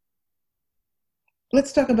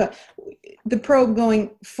 Let's talk about the probe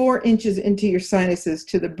going 4 inches into your sinuses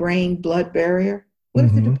to the brain-blood barrier. What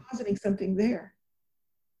if they're depositing something there?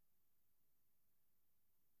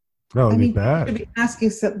 That would be bad. They should be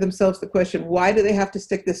asking themselves the question, why do they have to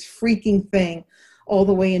stick this freaking thing all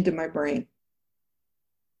the way into my brain?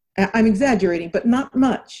 I'm exaggerating, but not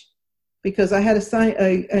much. Because I had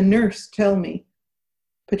a nurse tell me,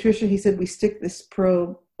 Patricia, he said, we stick this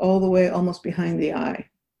probe all the way almost behind the eye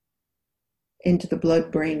into the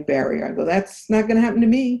blood-brain barrier. I go, that's not going to happen to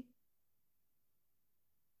me.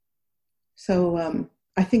 So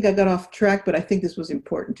I think I got off track, but I think this was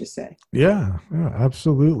important to say. Yeah,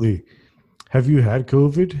 absolutely. Have you had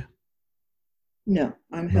COVID? No,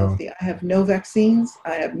 I'm healthy. I have no vaccines.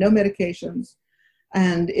 I have no medications.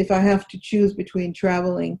 And if I have to choose between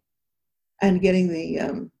traveling and getting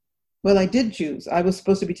I did choose. I was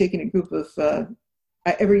supposed to be taking a group of,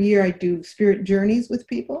 every year I do spirit journeys with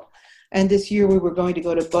people. And this year we were going to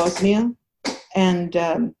go to Bosnia. And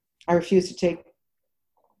I refused to take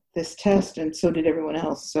this test, and so did everyone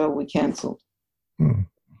else. So we canceled. I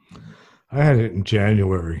had it in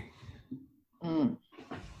January. What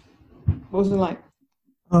was it like?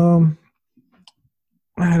 I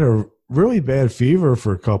had a really bad fever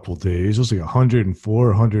for a couple of days. It was like 104,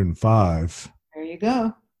 105. There you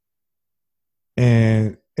go.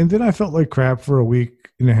 And then I felt like crap for a week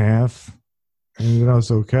and a half, and then I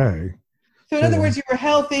was okay. So in other words, you were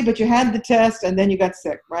healthy, but you had the test, and then you got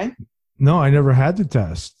sick, right? No, I never had the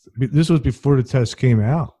test. This was before the test came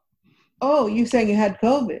out. Oh, you saying you had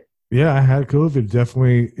COVID? Yeah, I had COVID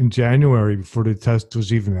definitely in January before the test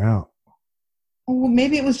was even out. Well,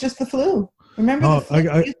 maybe it was just the flu. Remember the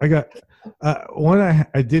flu? I got one.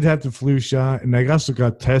 I did have the flu shot, and I also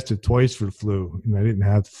got tested twice for the flu, and I didn't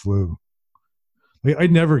have the flu. Like, I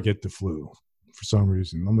never get the flu for some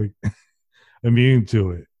reason. I'm like immune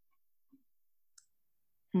to it.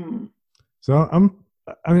 So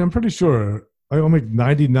I'm pretty sure I'm like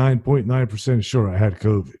 99.9% sure I had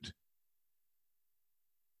COVID.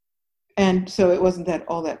 And so it wasn't that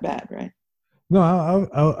all that bad, right? No,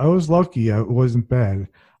 I was lucky. It wasn't bad.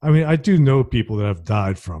 I mean, I do know people that have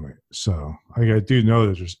died from it. So I do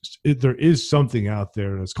know that there is something out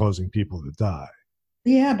there that's causing people to die.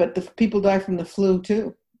 Yeah, but the people die from the flu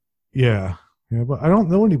too. Yeah. Yeah, but I don't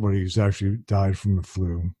know anybody who's actually died from the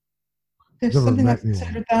flu. There's Never something met like anyone.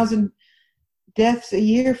 600,000 deaths a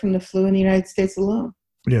year from the flu in the United States alone.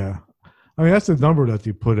 Yeah. I mean, that's the number that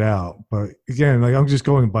they put out. But again, like I'm just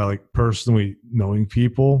going by like personally knowing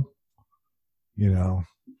people, you know.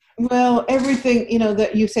 Well, everything,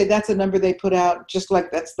 that you say that's a number they put out, just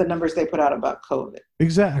like that's the numbers they put out about COVID.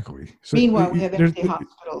 Exactly. So Meanwhile, we have empty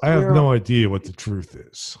hospitals. I have no idea what the truth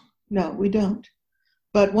is. No, we don't.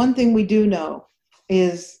 But one thing we do know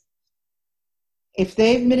is if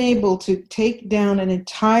they've been able to take down an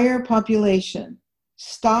entire population,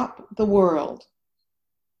 stop the world,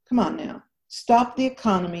 come on now, stop the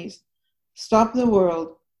economies, stop the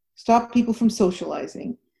world, stop people from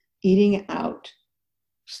socializing, eating out,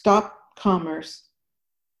 stop commerce,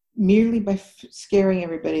 merely by scaring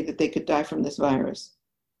everybody that they could die from this virus.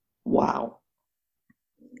 Wow.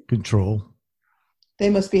 Control. They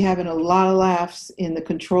must be having a lot of laughs in the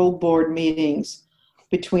control board meetings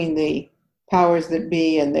between the powers that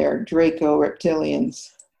be and their Draco reptilians.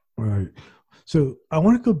 Right. So I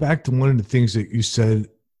want to go back to one of the things that you said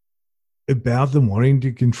about them wanting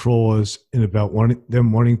to control us and about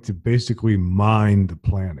them wanting to basically mine the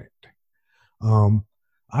planet.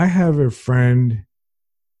 I have a friend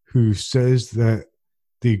who says that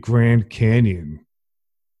the Grand Canyon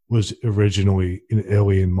was originally an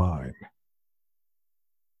alien mine.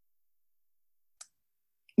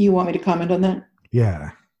 You want me to comment on that?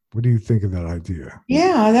 Yeah. What do you think of that idea?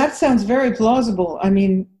 Yeah, that sounds very plausible. I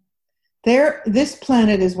mean, this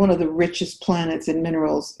planet is one of the richest planets in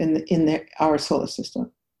minerals in our solar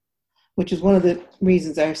system, which is one of the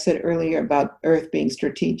reasons I said earlier about Earth being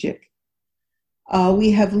strategic.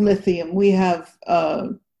 We have lithium. We have,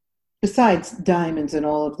 besides diamonds and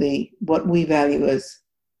all of what we value as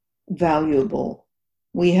valuable,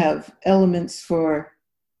 we have elements for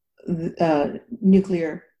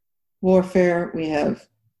nuclear warfare. We have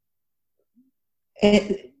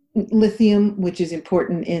lithium, which is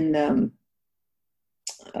important in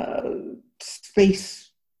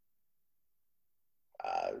space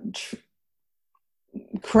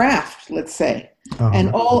craft, let's say,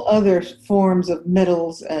 and all other forms of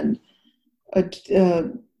metals and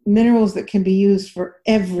minerals that can be used for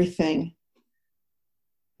everything,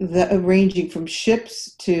 ranging from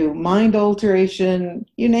ships to mind alteration,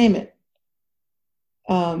 you name it.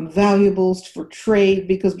 Valuables for trade,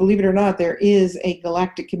 because believe it or not, there is a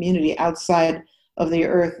galactic community outside of the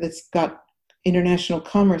Earth that's got international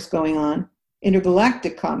commerce going on,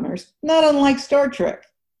 intergalactic commerce, not unlike Star Trek,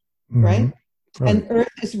 right? And Earth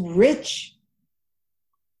is rich.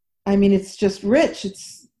 I mean, it's just rich.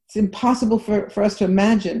 It's impossible for us to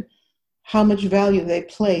imagine how much value they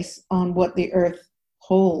place on what the Earth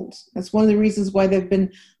holds. That's one of the reasons why they've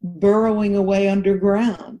been burrowing away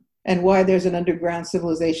underground and why there's an underground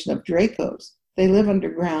civilization of Dracos. They live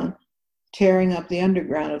underground, tearing up the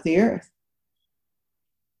underground of the Earth.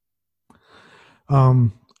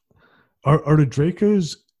 Are the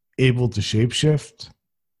Dracos able to shapeshift?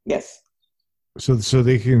 Yes. So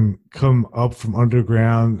they can come up from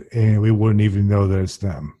underground and we wouldn't even know that it's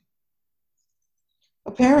them.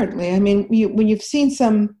 Apparently. I mean, when you've seen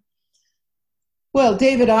some, well,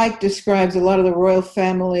 David Icke describes a lot of the royal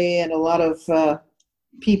family and a lot of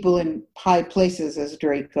people in high places as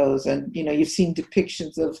Dracos. And, you've seen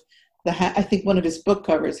depictions of I think one of his book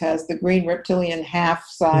covers has the green reptilian half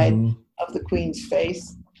side of the Queen's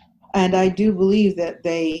face. And I do believe that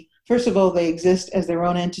first of all, they exist as their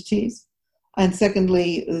own entities. And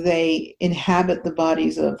secondly, they inhabit the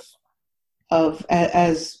bodies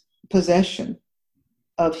as possession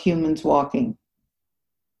of humans walking.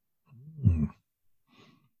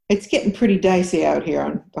 It's getting pretty dicey out here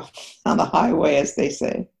on the highway, as they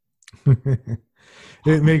say.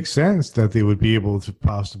 It makes sense that they would be able to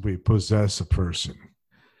possibly possess a person.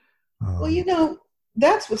 Well,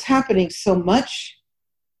 that's what's happening so much.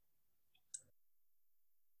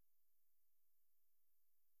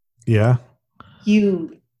 Yeah.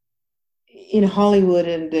 In Hollywood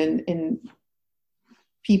and in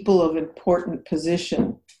people of important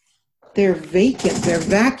position, they're vacant, they're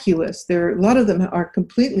vacuous. A lot of them are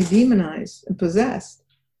completely demonized and possessed.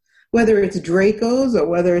 Whether it's Dracos or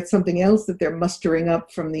whether it's something else that they're mustering up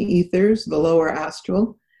from the ethers, the lower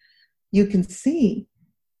astral, you can see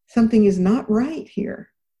something is not right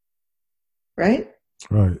here. Right?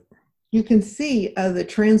 Right. you can see the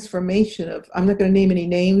transformation of, I'm not going to name any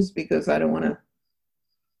names because I don't want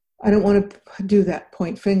to do that,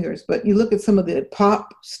 point fingers, but you look at some of the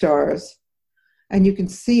pop stars and you can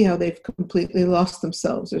see how they've completely lost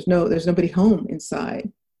themselves. There's nobody home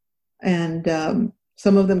inside. And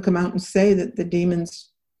some of them come out and say that the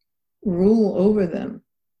demons rule over them.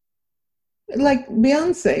 Like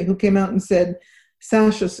Beyonce, who came out and said,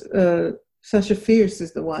 Sasha Fierce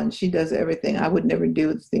is the one. She does everything. I would never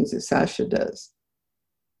do the things that Sasha does.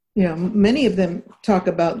 You know, many of them talk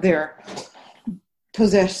about their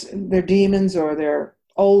demons or their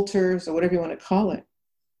altars or whatever you want to call it.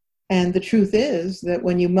 And the truth is that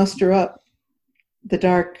when you muster up the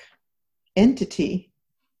dark entity,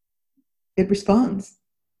 it responds.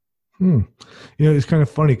 You know, it's kind of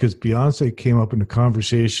funny because Beyonce came up in a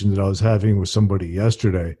conversation that I was having with somebody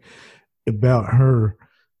yesterday about her.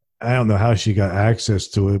 I don't know how she got access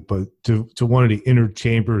to it, but to one of the inner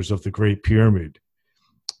chambers of the Great Pyramid,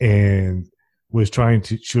 and she was trying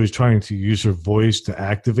to use her voice to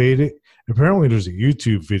activate it. Apparently, there's a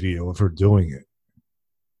YouTube video of her doing it.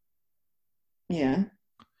 Yeah,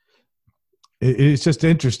 it's just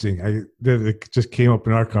interesting. It just came up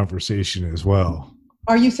in our conversation as well.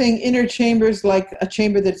 Are you saying inner chambers like a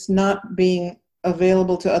chamber that's not being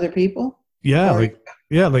available to other people? Yeah, like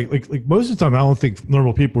most of the time, I don't think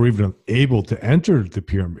normal people are even able to enter the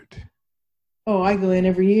pyramid. Oh, I go in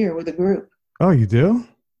every year with a group. Oh, you do?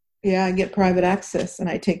 Yeah, I get private access, and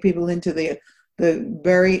I take people into the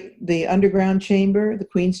underground chamber, the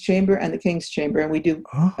Queen's chamber, and the King's chamber, and we do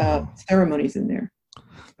ceremonies in there.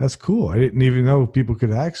 That's cool. I didn't even know people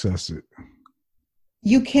could access it.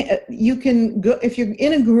 You can go if you're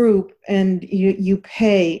in a group and you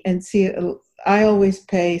pay and see. I always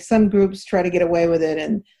pay. Some groups try to get away with it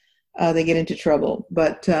and they get into trouble.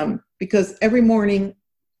 But because every morning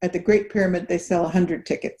at the Great Pyramid they sell 100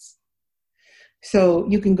 tickets, so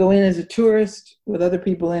you can go in as a tourist with other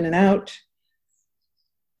people in and out,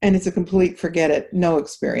 and it's a complete forget it, no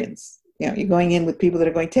experience. You know, you're going in with people that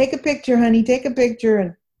are going, take a picture, honey, take a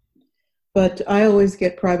picture, But I always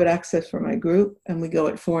get private access for my group, and we go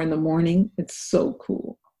at 4 a.m. It's so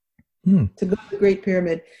cool to go to the Great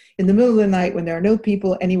Pyramid in the middle of the night when there are no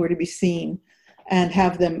people anywhere to be seen, and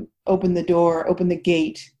have them open the door, open the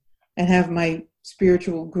gate, and have my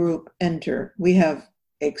spiritual group enter. We have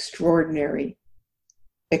extraordinary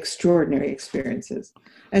experiences.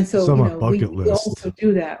 And so, we also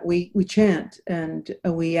do that. We chant and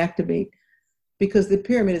we activate, because the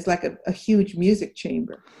pyramid is like a huge music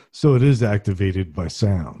chamber. So it is activated by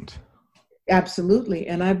sound. Absolutely.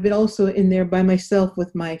 And I've been also in there by myself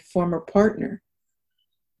with my former partner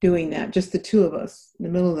doing that, just the two of us in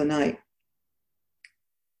the middle of the night.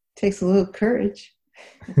 Takes a little courage.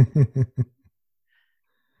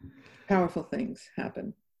 Powerful things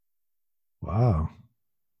happen. Wow.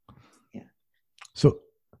 Yeah. So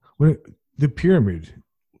the pyramid,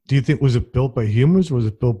 do you think, was it built by humans or was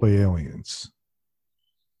it built by aliens?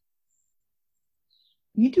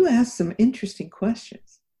 You do ask some interesting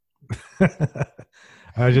questions.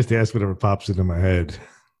 I just ask whatever pops into my head.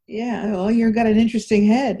 Yeah, well, you've got an interesting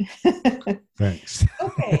head. Thanks.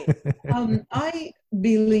 Okay. I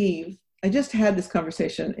believe, I just had this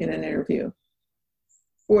conversation in an interview,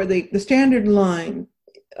 where the standard line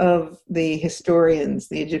of the historians,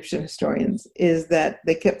 the Egyptian historians, is that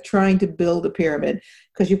they kept trying to build a pyramid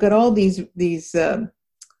because you've got all these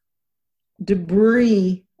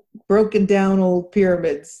debris, broken down old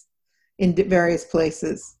pyramids in various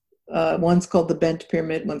places. One's called the Bent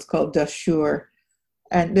Pyramid, one's called Dashur,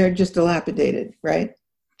 and they're just dilapidated, right?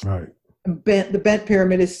 Right. The Bent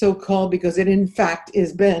Pyramid is so called because it in fact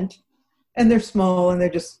is bent, and they're small and they're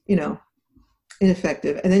just,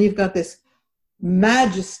 ineffective. And then you've got this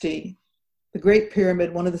majesty, the Great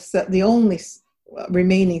Pyramid, one of the only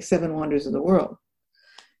remaining 7 wonders of the world.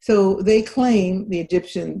 So they claim, the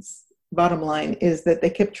Egyptians, bottom line is that they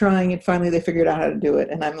kept trying and finally they figured out how to do it.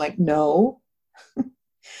 And I'm like, no.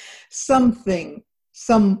 Some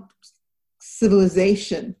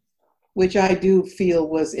civilization, which I do feel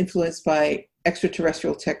was influenced by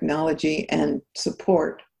extraterrestrial technology and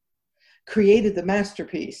support, created the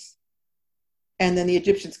masterpiece. And then the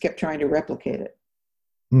Egyptians kept trying to replicate it.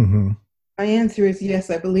 Mm-hmm. My answer is yes,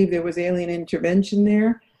 I believe there was alien intervention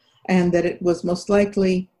there, and that it was most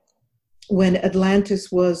likely when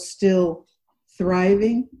Atlantis was still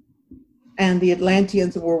thriving, and the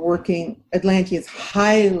Atlanteans were working,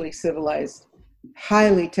 highly civilized,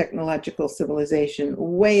 highly technological civilization,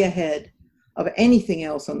 way ahead of anything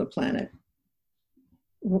else on the planet,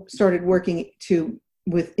 started working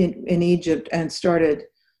in Egypt and started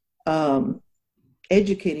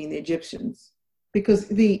educating the Egyptians, because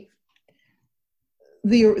the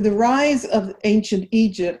the rise of ancient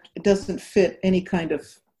Egypt doesn't fit any kind of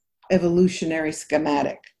evolutionary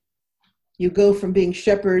schematic. You go from being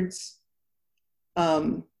shepherds.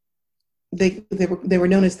 They were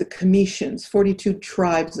known as the Cometians, 42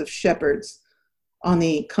 tribes of shepherds on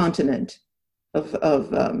the continent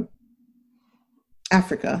of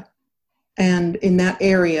Africa. And in that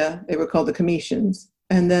area, they were called the Cometians.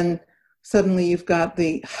 And then suddenly you've got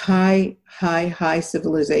the high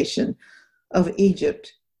civilization of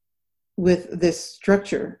Egypt with this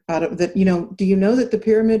structure out of that. Do you know that the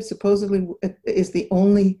pyramid supposedly is the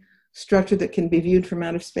only structure that can be viewed from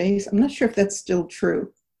outer space? I'm not sure if that's still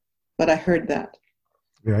true, but I heard that.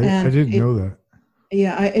 Yeah, I didn't know that.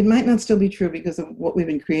 Yeah, it might not still be true because of what we've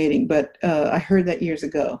been creating, but I heard that years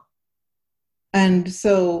ago. And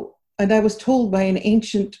I was told by an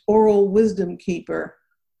ancient oral wisdom keeper,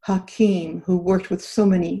 Hakim, who worked with so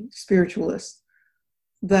many spiritualists,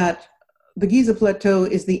 that the Giza Plateau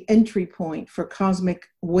is the entry point for cosmic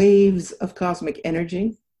waves of cosmic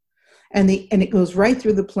energy. And it goes right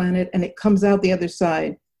through the planet and it comes out the other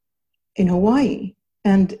side in Hawaii.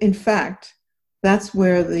 And in fact, that's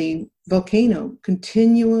where the volcano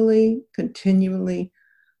continually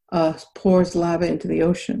pours lava into the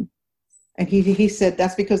ocean. And he said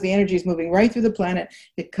that's because the energy is moving right through the planet.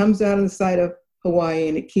 It comes out on the side of Hawaii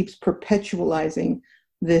and it keeps perpetualizing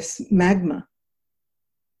this magma.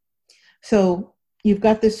 So you've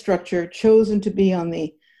got this structure chosen to be on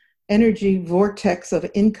the energy vortex of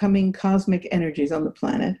incoming cosmic energies on the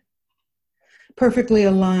planet, perfectly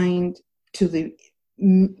aligned to the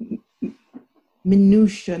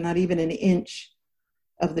minutia, not even an inch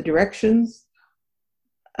of the directions,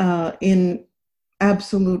 in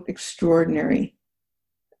absolute extraordinary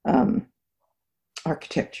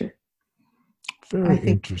architecture. Very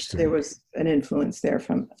interesting. There was an influence there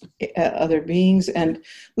from other beings, and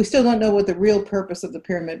we still don't know what the real purpose of the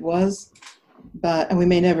pyramid was, and we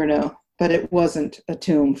may never know, but it wasn't a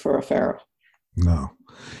tomb for a pharaoh. No.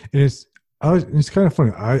 And it's kind of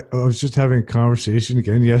funny. I was just having a conversation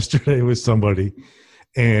again yesterday with somebody,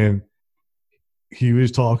 and he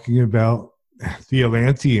was talking about the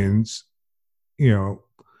Atlanteans, having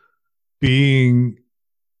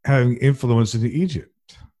influence into Egypt.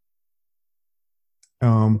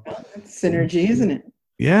 Synergy, isn't it?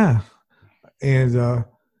 Yeah. And,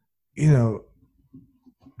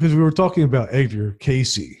 because we were talking about Edgar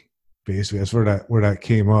Cayce, basically, that's where that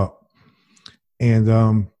came up. And,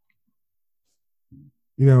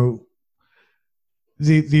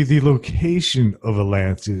 the location of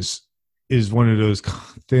Atlantis is one of those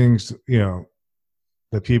things,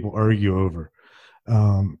 that people argue over.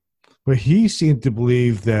 But he seemed to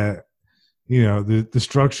believe that, the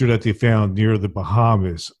structure that they found near the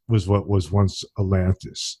Bahamas was what was once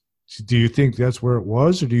Atlantis. Do you think that's where it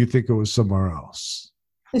was, or do you think it was somewhere else?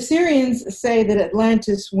 The Syrians say that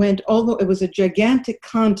Atlantis although it was a gigantic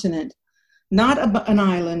continent, not an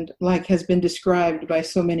island like has been described by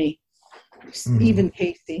so many, even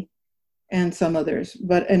Casey and some others,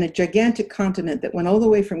 but in a gigantic continent that went all the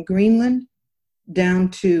way from Greenland down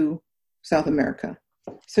to South America.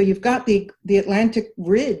 So you've got the Atlantic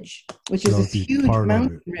Ridge, which is this huge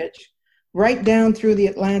mountain ridge right down through the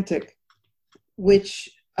Atlantic, which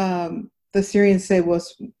the Syrians say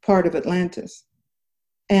was part of Atlantis.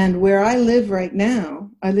 And where I live right now,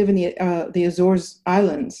 I live in the Azores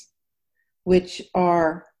Islands, which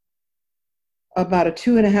are about a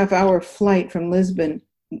 2.5-hour flight from Lisbon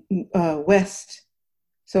west.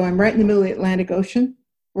 So I'm right in the middle of the Atlantic Ocean,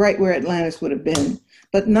 right where Atlantis would have been,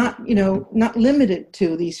 but not limited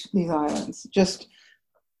to these islands. Just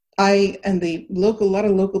I and a lot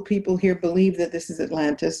of local people here believe that this is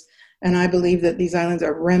Atlantis, and I believe that these islands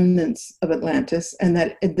are remnants of Atlantis, and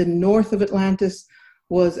that the north of Atlantis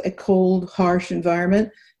was a cold, harsh environment,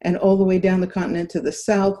 and all the way down the continent to the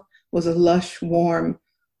south was a lush, warm,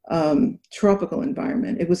 tropical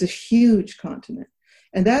environment. It was a huge continent.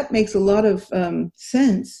 And that makes a lot of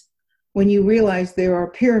sense when you realize there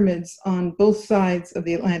are pyramids on both sides of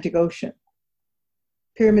the Atlantic Ocean.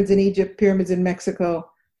 Pyramids in Egypt, pyramids in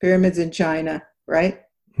Mexico, pyramids in China, right?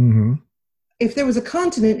 Mm-hmm. If there was a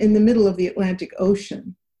continent in the middle of the Atlantic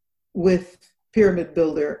Ocean with pyramid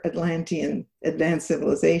builder, Atlantean, advanced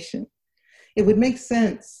civilization, it would make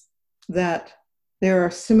sense that there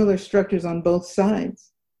are similar structures on both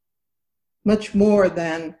sides, much more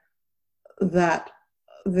than that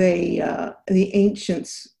the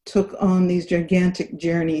ancients took on these gigantic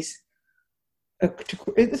journeys.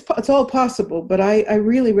 It's all possible, but I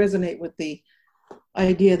really resonate with the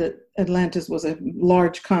idea that Atlantis was a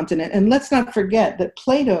large continent. And let's not forget that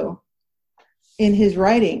Plato, in his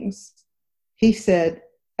writings, he said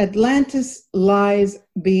Atlantis lies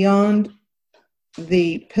beyond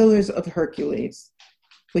the Pillars of Hercules,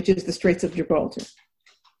 which is the Straits of Gibraltar.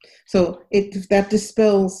 So that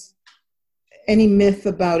dispels any myth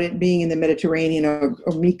about it being in the Mediterranean or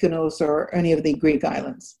Mykonos or any of the Greek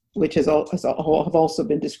islands, which have also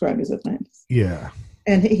been described as Atlantis. Yeah.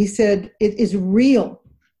 And he said, it is real.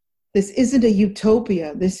 This isn't a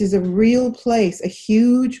utopia. This is a real place, a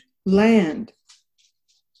huge land.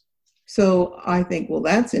 So I think, well,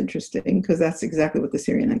 that's interesting, because that's exactly what the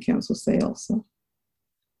Syrian Council say also.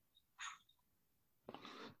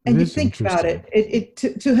 And you think about it,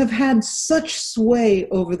 to have had such sway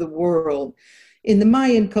over the world. In the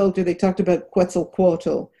Mayan culture, they talked about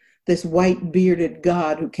Quetzalcoatl, this white bearded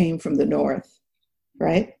god who came from the north,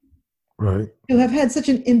 right? Right. To have had such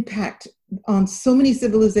an impact on so many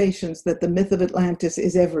civilizations that the myth of Atlantis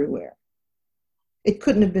is everywhere. It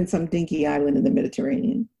couldn't have been some dinky island in the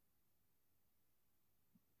Mediterranean.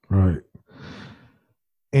 Right.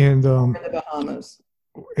 And the Bahamas.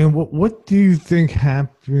 And what do you think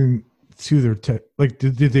happened to their tech? Like,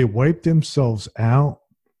 did they wipe themselves out?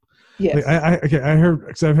 Yes. Like, I heard,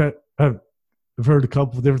 because I've heard a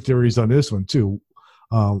couple of different theories on this one too.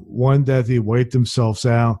 One that they wiped themselves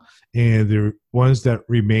out, and the ones that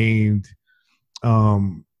remained,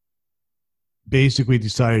 basically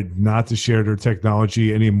decided not to share their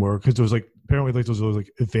technology anymore, because there was apparently those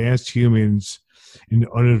advanced humans and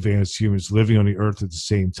unadvanced humans living on the earth at the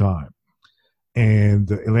same time. And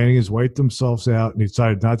the Atlanteans wiped themselves out and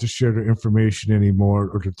decided not to share their information anymore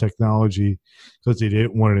or their technology because they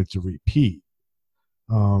didn't want it to repeat.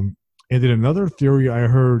 And then another theory I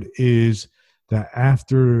heard is that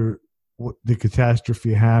after the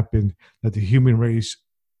catastrophe happened, that the human race,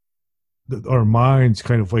 our minds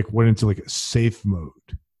kind of went into a safe mode.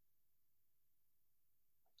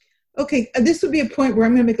 Okay, this would be a point where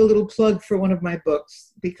I'm going to make a little plug for one of my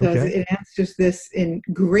books, because it answers this in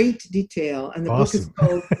great detail. And the book is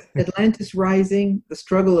called Atlantis Rising, The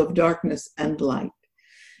Struggle of Darkness and Light.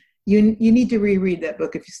 You need to reread that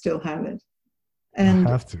book if you still have it. And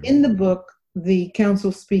in the book, the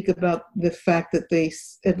council speak about the fact that the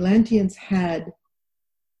Atlanteans had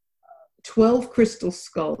 12 crystal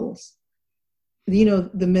skulls. You know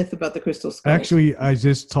the myth about the crystal skulls. Actually, I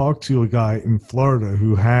just talked to a guy in Florida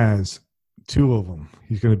who has 2 of them.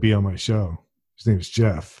 He's going to be on my show. His name is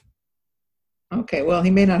Jeff. Okay, well, he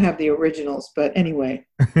may not have the originals, but anyway,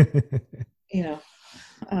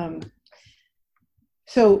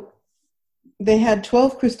 so they had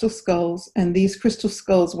 12 crystal skulls, and these crystal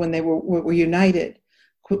skulls, when they were united,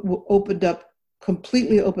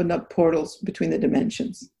 completely opened up portals between the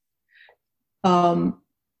dimensions.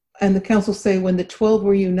 And the council say when the 12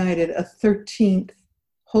 were united, a 13th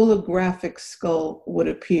holographic skull would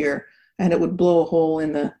appear, and it would blow a hole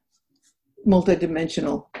in the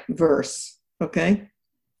multidimensional verse. Okay.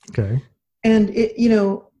 And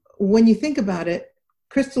when you think about it,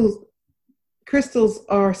 crystals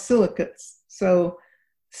are silicates. So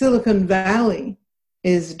Silicon Valley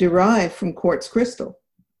is derived from quartz crystal.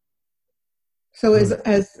 So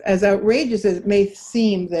as outrageous as it may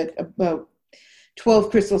seem that about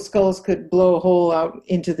 12 crystal skulls could blow a hole out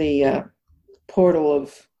into the portal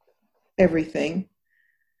of everything,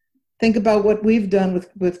 think about what we've done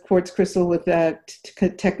with quartz crystal with that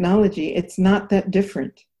technology. It's not that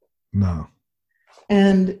different. No.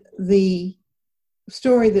 And the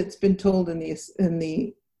story that's been told in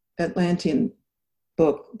the Atlantean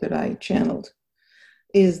book that I channeled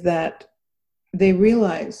is that they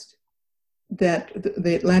realized that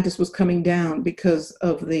the Atlantis was coming down because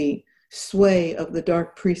of the sway of the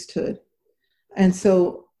dark priesthood. And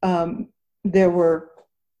so there were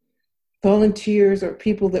volunteers or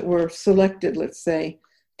people that were selected, let's say,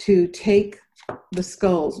 to take the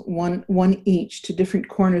skulls, one each, to different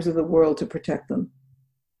corners of the world to protect them,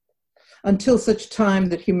 until such time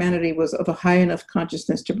that humanity was of a high enough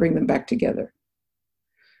consciousness to bring them back together.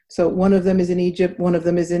 So one of them is in Egypt, one of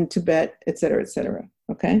them is in Tibet, et cetera,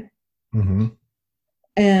 okay? Mm-hmm.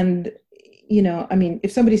 And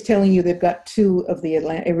if somebody's telling you they've got 2 of the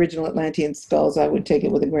original Atlantean skulls, I would take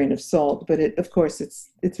it with a grain of salt. But of course,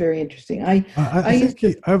 it's very interesting. I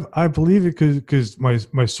believe it because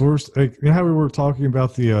my source, you know how we were talking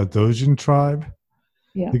about the Dojan tribe.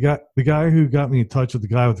 Yeah. The guy who got me in touch with the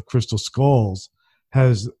guy with the crystal skulls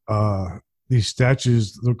has these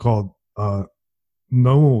statues. They're called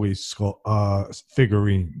Nomoi skull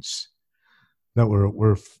figurines that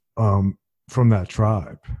were from that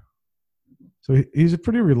tribe. So he's a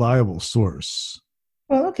pretty reliable source.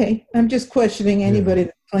 Well, okay. I'm just questioning anybody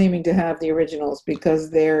that's claiming to have the originals,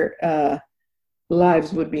 because their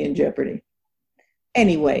lives would be in jeopardy.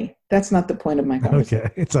 Anyway, that's not the point of my conversation.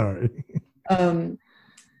 Okay, it's all right.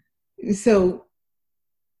 So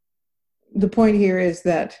the point here is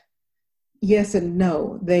that yes and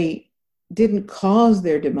no, they didn't cause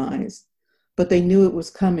their demise, but they knew it was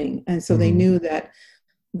coming. And so they knew that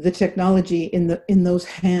the technology in those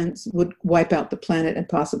hands would wipe out the planet and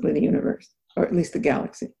possibly the universe, or at least the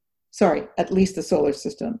galaxy. Sorry, at least the solar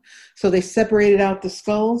system. So they separated out the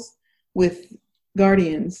skulls with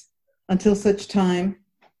guardians until such time,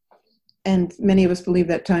 and many of us believe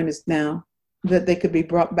that time is now, that they could be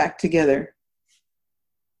brought back together.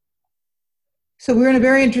 So we're in a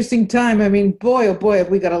very interesting time. I mean, boy, oh boy, have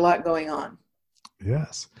we got a lot going on.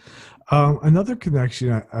 Yes. Another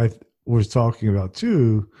connection I was talking about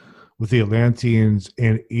too with the Atlanteans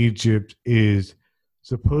and Egypt is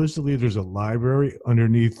supposedly there's a library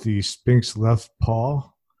underneath the Sphinx left paw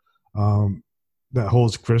that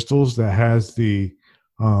holds crystals that has the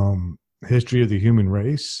history of the human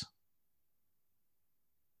race.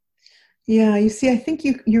 Yeah, you see, I think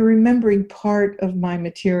you're remembering part of my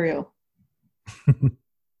material.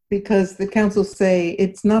 Because the councils say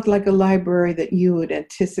it's not like a library that you would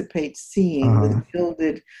anticipate seeing with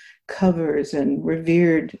gilded covers and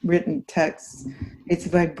revered written texts. It's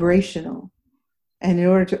vibrational. And in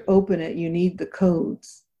order to open it, you need the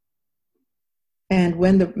codes. And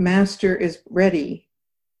when the master is ready,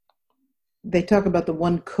 they talk about the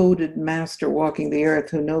one coded master walking the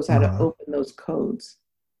earth who knows how to open those codes.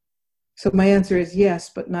 So my answer is yes,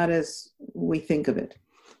 but not as we think of it.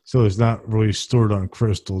 So it's not really stored on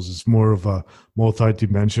crystals. It's more of a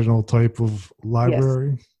multi-dimensional type of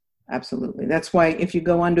library. Yes, absolutely. That's why if you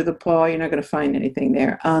go under the paw, you're not going to find anything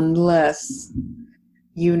there unless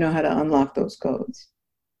you know how to unlock those codes.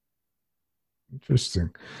 Interesting.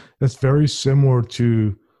 That's very similar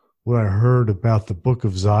to what I heard about the Book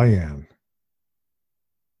of Zion.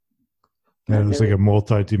 That it was like a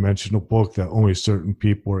multi-dimensional book that only certain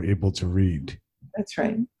people are able to read. That's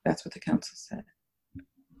right. That's what the council said.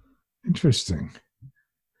 Interesting.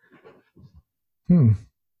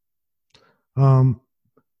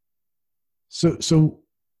 So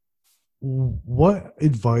what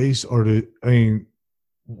advice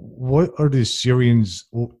what are the Syrians,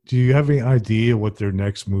 do you have any idea what their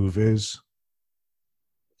next move is?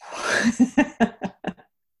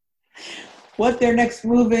 What their next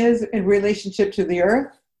move is in relationship to the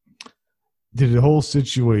earth? The whole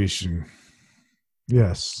situation.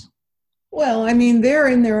 Yes. Well, I mean, they're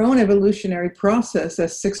in their own evolutionary process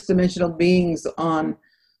as six-dimensional beings on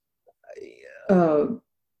the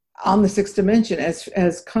sixth dimension,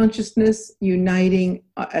 as consciousness uniting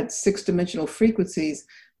at six-dimensional frequencies.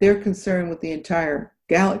 They're concerned with the entire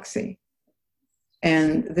galaxy,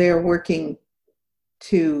 and they're working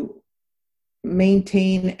to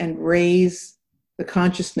maintain and raise the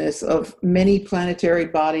consciousness of many planetary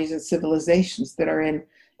bodies and civilizations that are in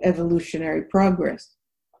evolutionary progress.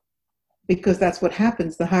 Because that's what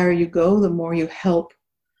happens. The higher you go, the more you help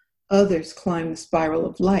others climb the spiral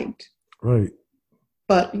of light. Right.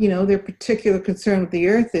 But, you know, their particular concern with the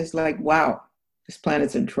earth is like, wow, this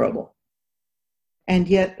planet's in trouble. And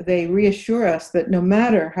yet they reassure us that no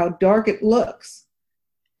matter how dark it looks,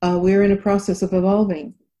 we're in a process of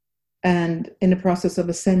evolving and in a process of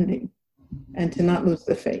ascending, and to not lose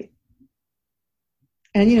the faith.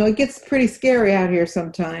 And, you know, it gets pretty scary out here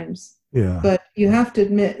sometimes. Yeah. But you have to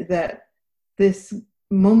admit that this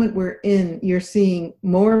moment we're in, you're seeing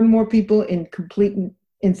more and more people in complete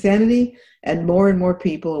insanity and more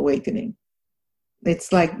people awakening.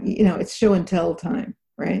 It's like, you know, it's show and tell time,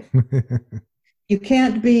 right? You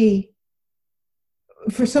can't be,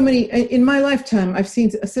 for so many, in my lifetime, I've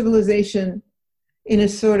seen a civilization in a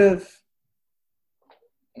sort of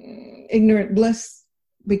ignorant bliss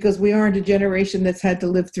because we aren't a generation that's had to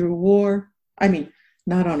live through war. I mean,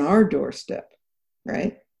 not on our doorstep,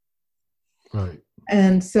 right? Right.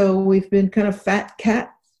 And so we've been kind of fat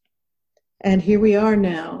cat. And here we are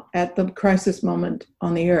now at the crisis moment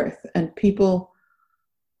on the earth. And people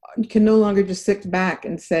can no longer just sit back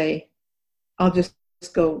and say, I'll just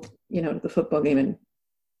go, you know, to the football game and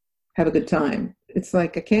have a good time. It's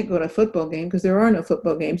like, I can't go to a football game because there are no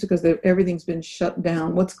football games because everything's been shut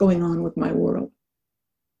down. What's going on with my world?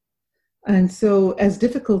 And so as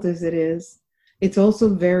difficult as it is, it's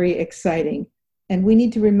also very exciting. And we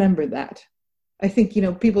need to remember that. I think, you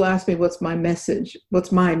know, people ask me, what's my message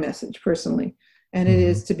personally? And it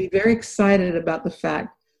is to be very excited about the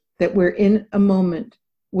fact that we're in a moment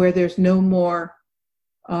where there's no more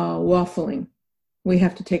waffling. We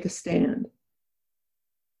have to take a stand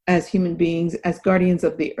as human beings, as guardians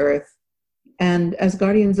of the earth, and as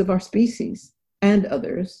guardians of our species and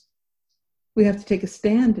others. We have to take a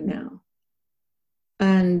stand now.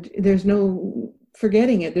 and there's no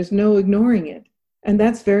forgetting it. There's no ignoring it. And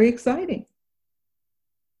that's very exciting.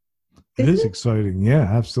 It is exciting. Yeah,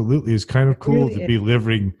 absolutely. It's kind of cool really to be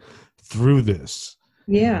living through this.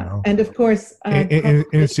 Yeah. You know? And of course,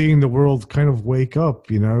 and seeing the world kind of wake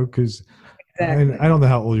up, you know, because exactly. I don't know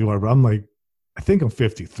how old you are, but I think I'm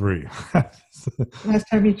 53. Last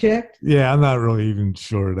time you checked? Yeah, I'm not really even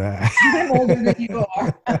sure of that. I'm older than you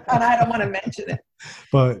are, and I don't want to mention it.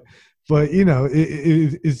 But you know,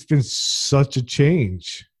 it's been such a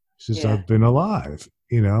change since I've been alive,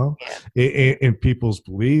 you know, in people's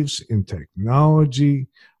beliefs, in technology.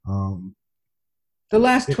 The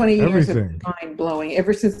last 20 years have everything. been mind-blowing.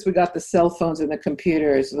 Ever since we got the cell phones and the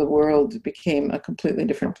computers, the world became a completely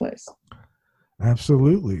different place.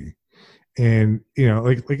 Absolutely. And, you know,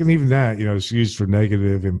 like and even that, you know, it's used for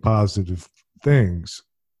negative and positive things.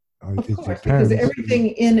 Of course, because everything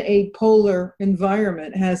in a polar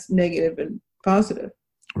environment has negative and positive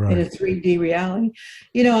in a 3D reality.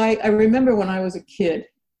 You know, I remember when I was a kid,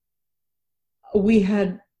 we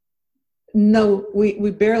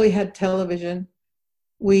barely had television.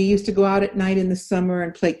 We used to go out at night in the summer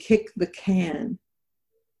and play kick the can.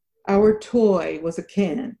 Our toy was a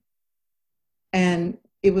can. And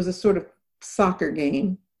it was a sort of soccer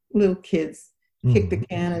game. Little kids kick the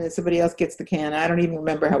can and then somebody else gets the can. I don't even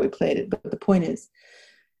remember how we played it. But the point is,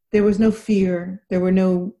 there was no fear. There were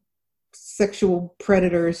no sexual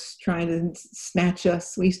predators trying to snatch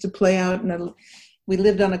us. We used to play out, we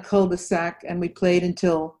lived on a cul-de-sac and we played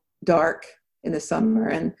until dark in the summer.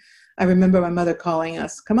 And I remember my mother calling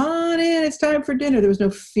us, "Come on in, it's time for dinner." There was no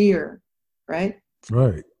fear, right?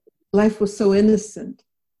 Right. Life was so innocent.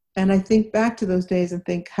 And I think back to those days and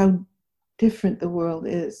think how different the world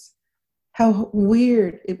is. How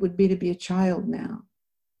weird it would be to be a child now.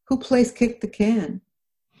 Who plays kick the can?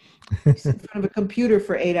 You sit in front of a computer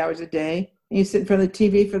for 8 hours a day, and you sit in front of the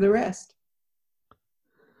TV for the rest.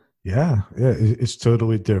 Yeah, it's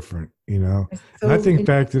totally different, you know. And I think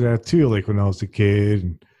back to that too, like when I was a kid,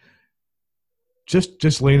 and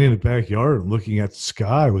just laying in the backyard and looking at the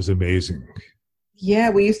sky was amazing. Yeah,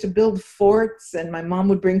 we used to build forts, and my mom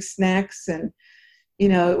would bring snacks, and you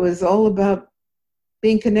know, it was all about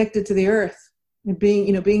being connected to the earth and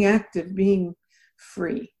being active, being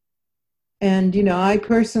free. And you know,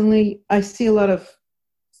 I see a lot of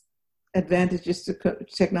advantages to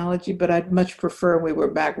technology, but I'd much prefer we were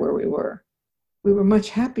back where we were. We were much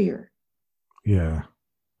happier. Yeah.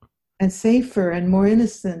 And safer and more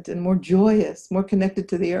innocent and more joyous, more connected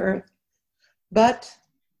to the earth. But,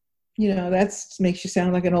 you know, that makes you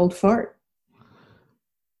sound like an old fart.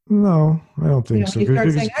 No, I don't think so. You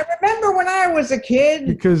start saying, "I remember when I was a kid."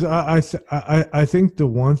 Because I think the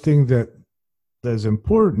one thing that's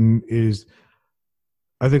important is,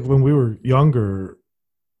 I think when we were younger,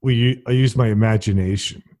 I used my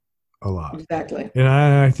imagination a lot. Exactly. And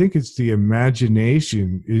I think it's the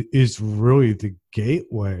imagination is really the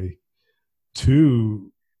gateway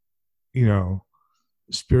to, you know,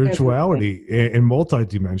 spirituality and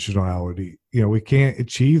multidimensionality. You know, we can't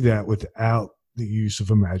achieve that without the use of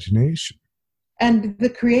imagination. And the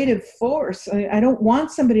creative force. I don't want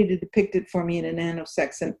somebody to depict it for me in a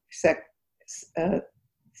nanosecond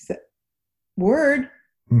word.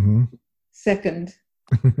 Mm-hmm. Second.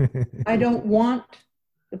 I don't want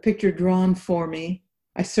the picture drawn for me.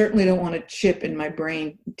 I certainly don't want a chip in my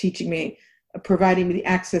brain teaching me, providing me the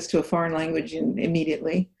access to a foreign language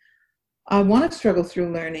immediately. I want to struggle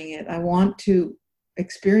through learning it. I want to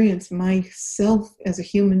experience myself as a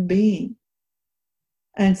human being.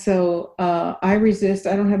 And so I resist.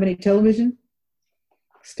 I don't have any television.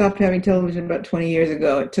 Stopped having television about 20 years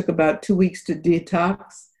ago. It took about 2 weeks to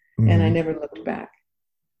detox, and I never looked back.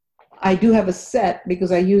 I do have a set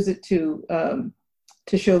because I use it to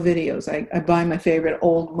show videos. I buy my favorite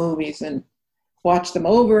old movies and watch them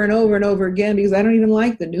over and over and over again because I don't even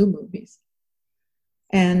like the new movies.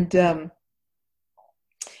 And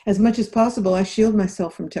as much as possible, I shield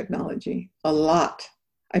myself from technology a lot.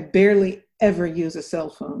 I barely ever use a cell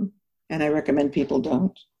phone, and I recommend people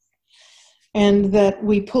don't. And that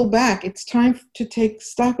we pull back. It's time to take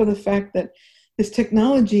stock of the fact that this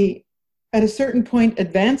technology at a certain point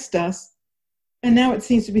advanced us, and now it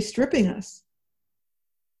seems to be stripping us.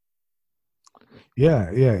 Yeah,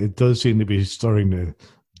 it does seem to be starting to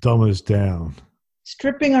dumb us down.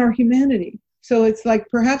 Stripping our humanity. So it's like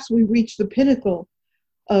perhaps we reached the pinnacle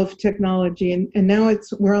of technology, and now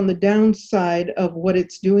we're on the downside of what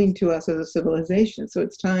it's doing to us as a civilization. So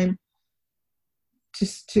it's time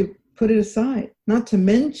to put it aside, not to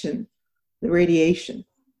mention the radiation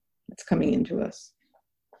that's coming into us.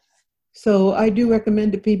 So I do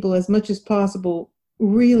recommend to people, as much as possible,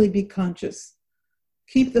 really be conscious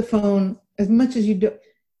keep the phone as much as you do.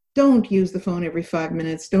 Don't use the phone every 5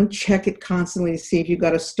 minutes. Don't check it constantly to see if you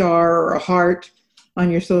got a star or a heart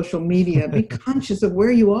on your social media. Be conscious of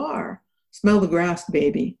where you are. Smell the grass,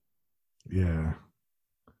 baby. Yeah.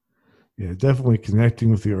 Yeah, definitely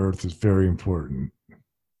connecting with the earth is very important.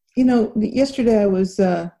 You know, yesterday I was,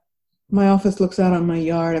 my office looks out on my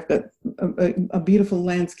yard. I've got a beautiful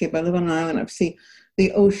landscape. I live on an island. I see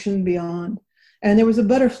the ocean beyond. And there was a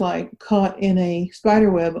butterfly caught in a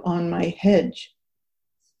spider web on my hedge.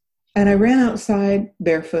 And I ran outside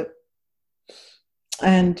barefoot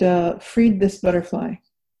and freed this butterfly.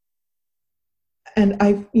 And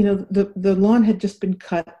the lawn had just been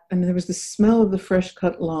cut, and there was the smell of the fresh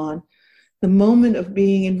cut lawn, the moment of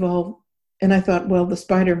being involved. And I thought, well, the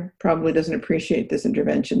spider probably doesn't appreciate this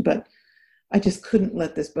intervention, but I just couldn't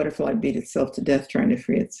let this butterfly beat itself to death trying to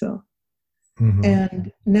free itself. Mm-hmm.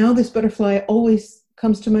 And now this butterfly always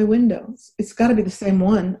comes to my window. It's got to be the same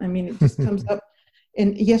one. I mean, it just comes up.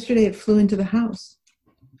 And yesterday it flew into the house.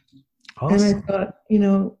 Awesome. And I thought, you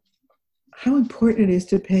know, how important it is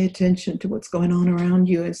to pay attention to what's going on around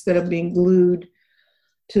you instead of being glued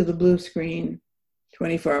to the blue screen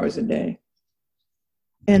 24 hours a day.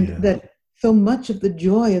 And that so much of the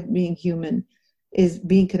joy of being human is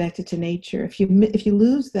being connected to nature. If you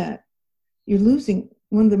lose that, you're losing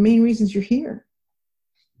one of the main reasons you're here,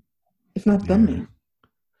 if not the main.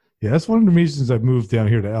 Yeah, that's one of the reasons I moved down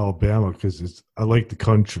here to Alabama, because I like the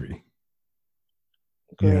country.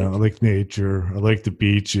 Great. You know, I like nature. I like the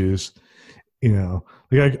beaches. You know,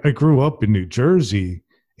 like I grew up in New Jersey,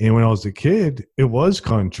 and when I was a kid, it was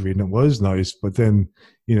country and it was nice. But then,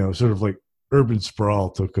 you know, sort of like urban sprawl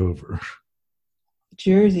took over.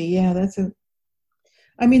 Jersey, yeah,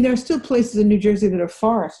 I mean, there are still places in New Jersey that are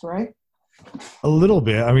forest, right? A little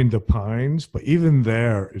bit. I mean, the pines, but even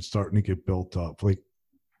there, it's starting to get built up. Like,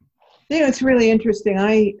 you know, it's really interesting.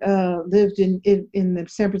 I lived in the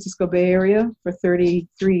San Francisco Bay Area for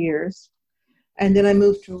 33 years. And then I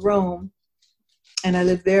moved to Rome, and I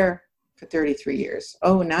lived there for 33 years.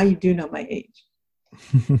 Oh, now you do know my age.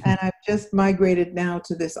 And I've just migrated now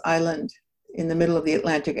to this island in the middle of the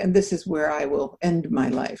Atlantic, and this is where I will end my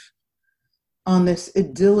life. On this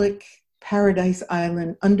idyllic paradise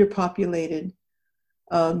island, underpopulated,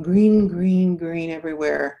 green, green, green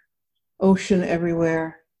everywhere, ocean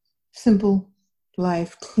everywhere. Simple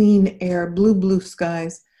life, clean air, blue, blue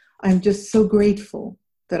skies. I'm just so grateful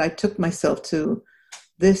that I took myself to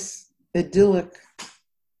this idyllic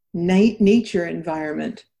nature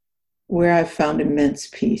environment where I've found immense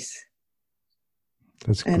peace.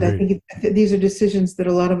 That's great. And I think these are decisions that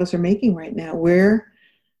a lot of us are making right now, where,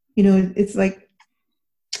 you know, it's like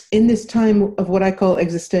in this time of what I call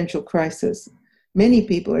existential crisis, many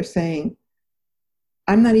people are saying,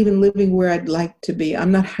 I'm not even living where I'd like to be.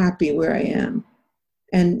 I'm not happy where I am.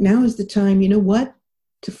 And now is the time, you know what?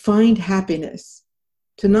 To find happiness,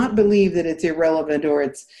 to not believe that it's irrelevant or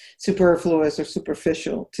it's superfluous or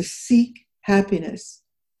superficial, to seek happiness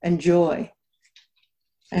and joy.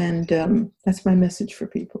 And that's my message for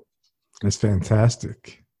people. That's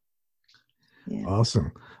fantastic. Yeah.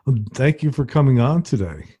 Awesome. Well, thank you for coming on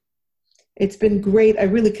today. It's been great. I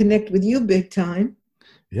really connect with you big time.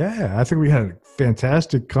 Yeah, I think we had a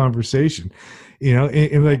fantastic conversation. You know,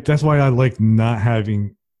 and like that's why I like not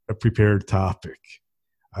having a prepared topic.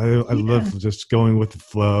 I love just going with the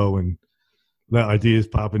flow and let ideas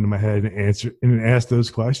pop into my head and ask those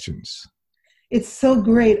questions. It's so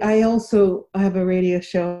great. I also have a radio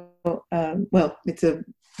show. Well, it's a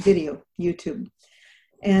video, YouTube.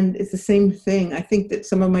 And it's the same thing. I think that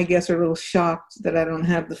some of my guests are a little shocked that I don't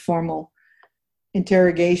have the formal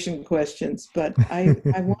interrogation questions, but I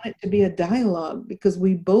want it to be a dialogue because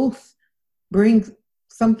we both bring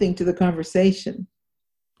something to the conversation.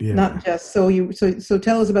 Yeah. Not just so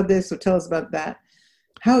tell us about this, so tell us about that.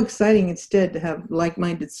 How exciting instead to have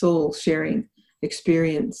like-minded souls sharing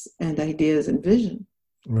experience and ideas and vision.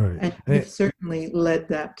 Right. And you've certainly led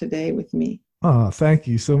that today with me. Oh, thank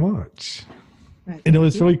you so much. And it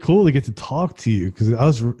was really cool to get to talk to you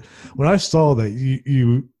because when I saw that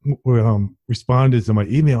you responded to my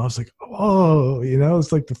email, I was like, oh, you know,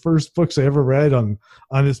 it's like the first books I ever read on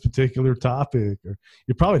this particular topic. Or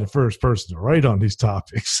you're probably the first person to write on these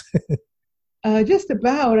topics. Just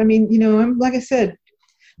about. I mean, you know, like I said,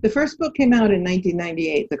 the first book came out in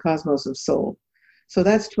 1998, The Cosmos of Soul. So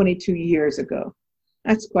that's 22 years ago.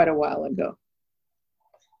 That's quite a while ago.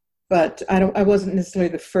 But I wasn't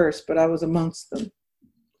necessarily the first, but I was amongst them.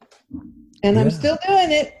 And I'm still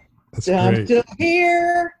doing it. That's so great. I'm still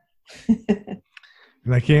here.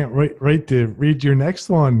 And I can't wait to read your next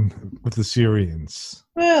one with the Syrians.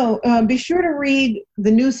 Well, be sure to read the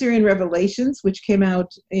new Syrian Revelations, which came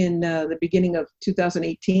out in the beginning of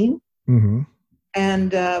 2018. Mm-hmm.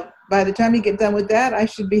 And by the time you get done with that, I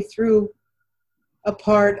should be through a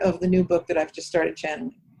part of the new book that I've just started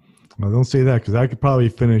channeling. Well, don't say that, because I could probably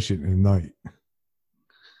finish it in a night.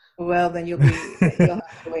 Well, then you'll have to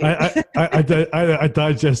wait. I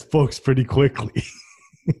digest books pretty quickly.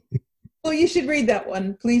 Well, you should read that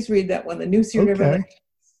one. Please read that one, the new Syrian Revelations.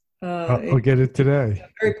 I'll get it today.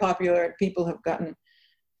 Very popular, and people have gotten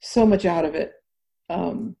so much out of it.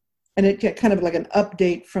 And it get kind of like an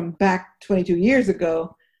update from back 22 years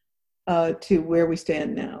ago to where we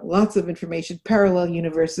stand now. Lots of information, parallel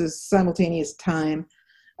universes, simultaneous time,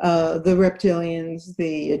 the reptilians,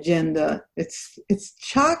 the agenda. It's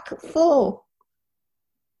chock full.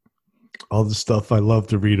 All the stuff I love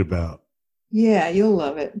to read about. Yeah, you'll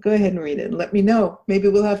love it. Go ahead and read it and let me know. Maybe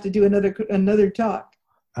we'll have to do another talk.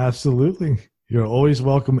 Absolutely. You're always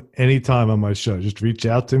welcome anytime on my show. Just reach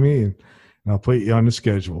out to me and I'll put you on the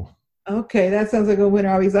schedule. Okay, that sounds like a winner,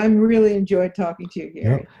 always. I'm really enjoyed talking to you,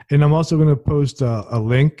 Gary. Yep. And I'm also going to post a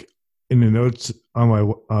link in the notes on my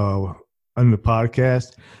on the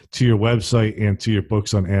podcast to your website and to your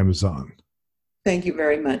books on Amazon. Thank you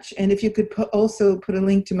very much. And if you could also put a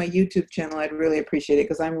link to my YouTube channel, I'd really appreciate it,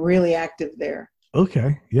 because I'm really active there.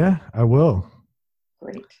 Okay. Yeah, I will.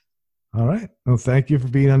 Great. All right. Well, thank you for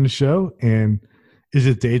being on the show. And is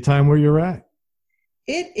it daytime where you're at?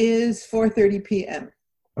 It is 4:30 p.m.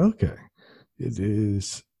 Okay. It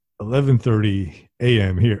is 11:30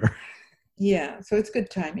 a.m. here. Yeah, so it's good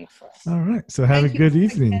timing for us. All right. So have a good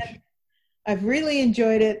evening. Again. I've really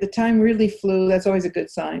enjoyed it. The time really flew. That's always a good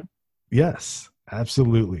sign. Yes,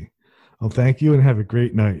 absolutely. Well, thank you and have a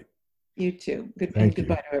great night. You too. Thank you.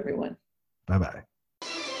 Goodbye to everyone. Bye-bye.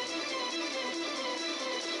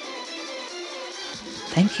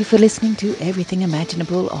 Thank you for listening to Everything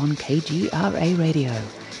Imaginable on KGRA Radio.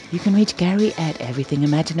 You can reach Gary at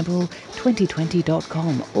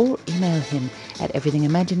everythingimaginable2020.com or email him at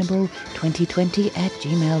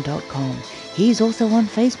everythingimaginable2020@gmail.com. He's also on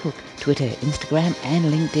Facebook, Twitter, Instagram, and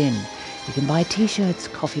LinkedIn. You can buy t-shirts,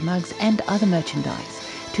 coffee mugs, and other merchandise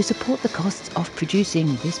to support the costs of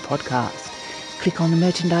producing this podcast. Click on the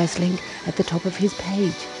merchandise link at the top of his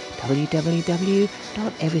page,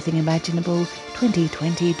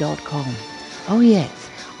 www.everythingimaginable2020.com. Oh yes,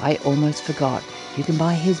 I almost forgot. You can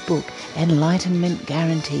buy his book, Enlightenment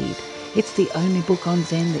Guaranteed. It's the only book on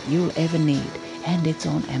Zen that you'll ever need, and it's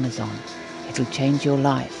on Amazon. It'll change your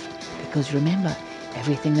life, because remember,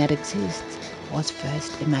 everything that exists was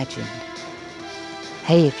first imagined.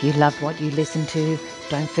 Hey, if you loved what you listened to,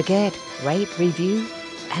 don't forget, rate, review,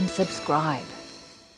 and subscribe.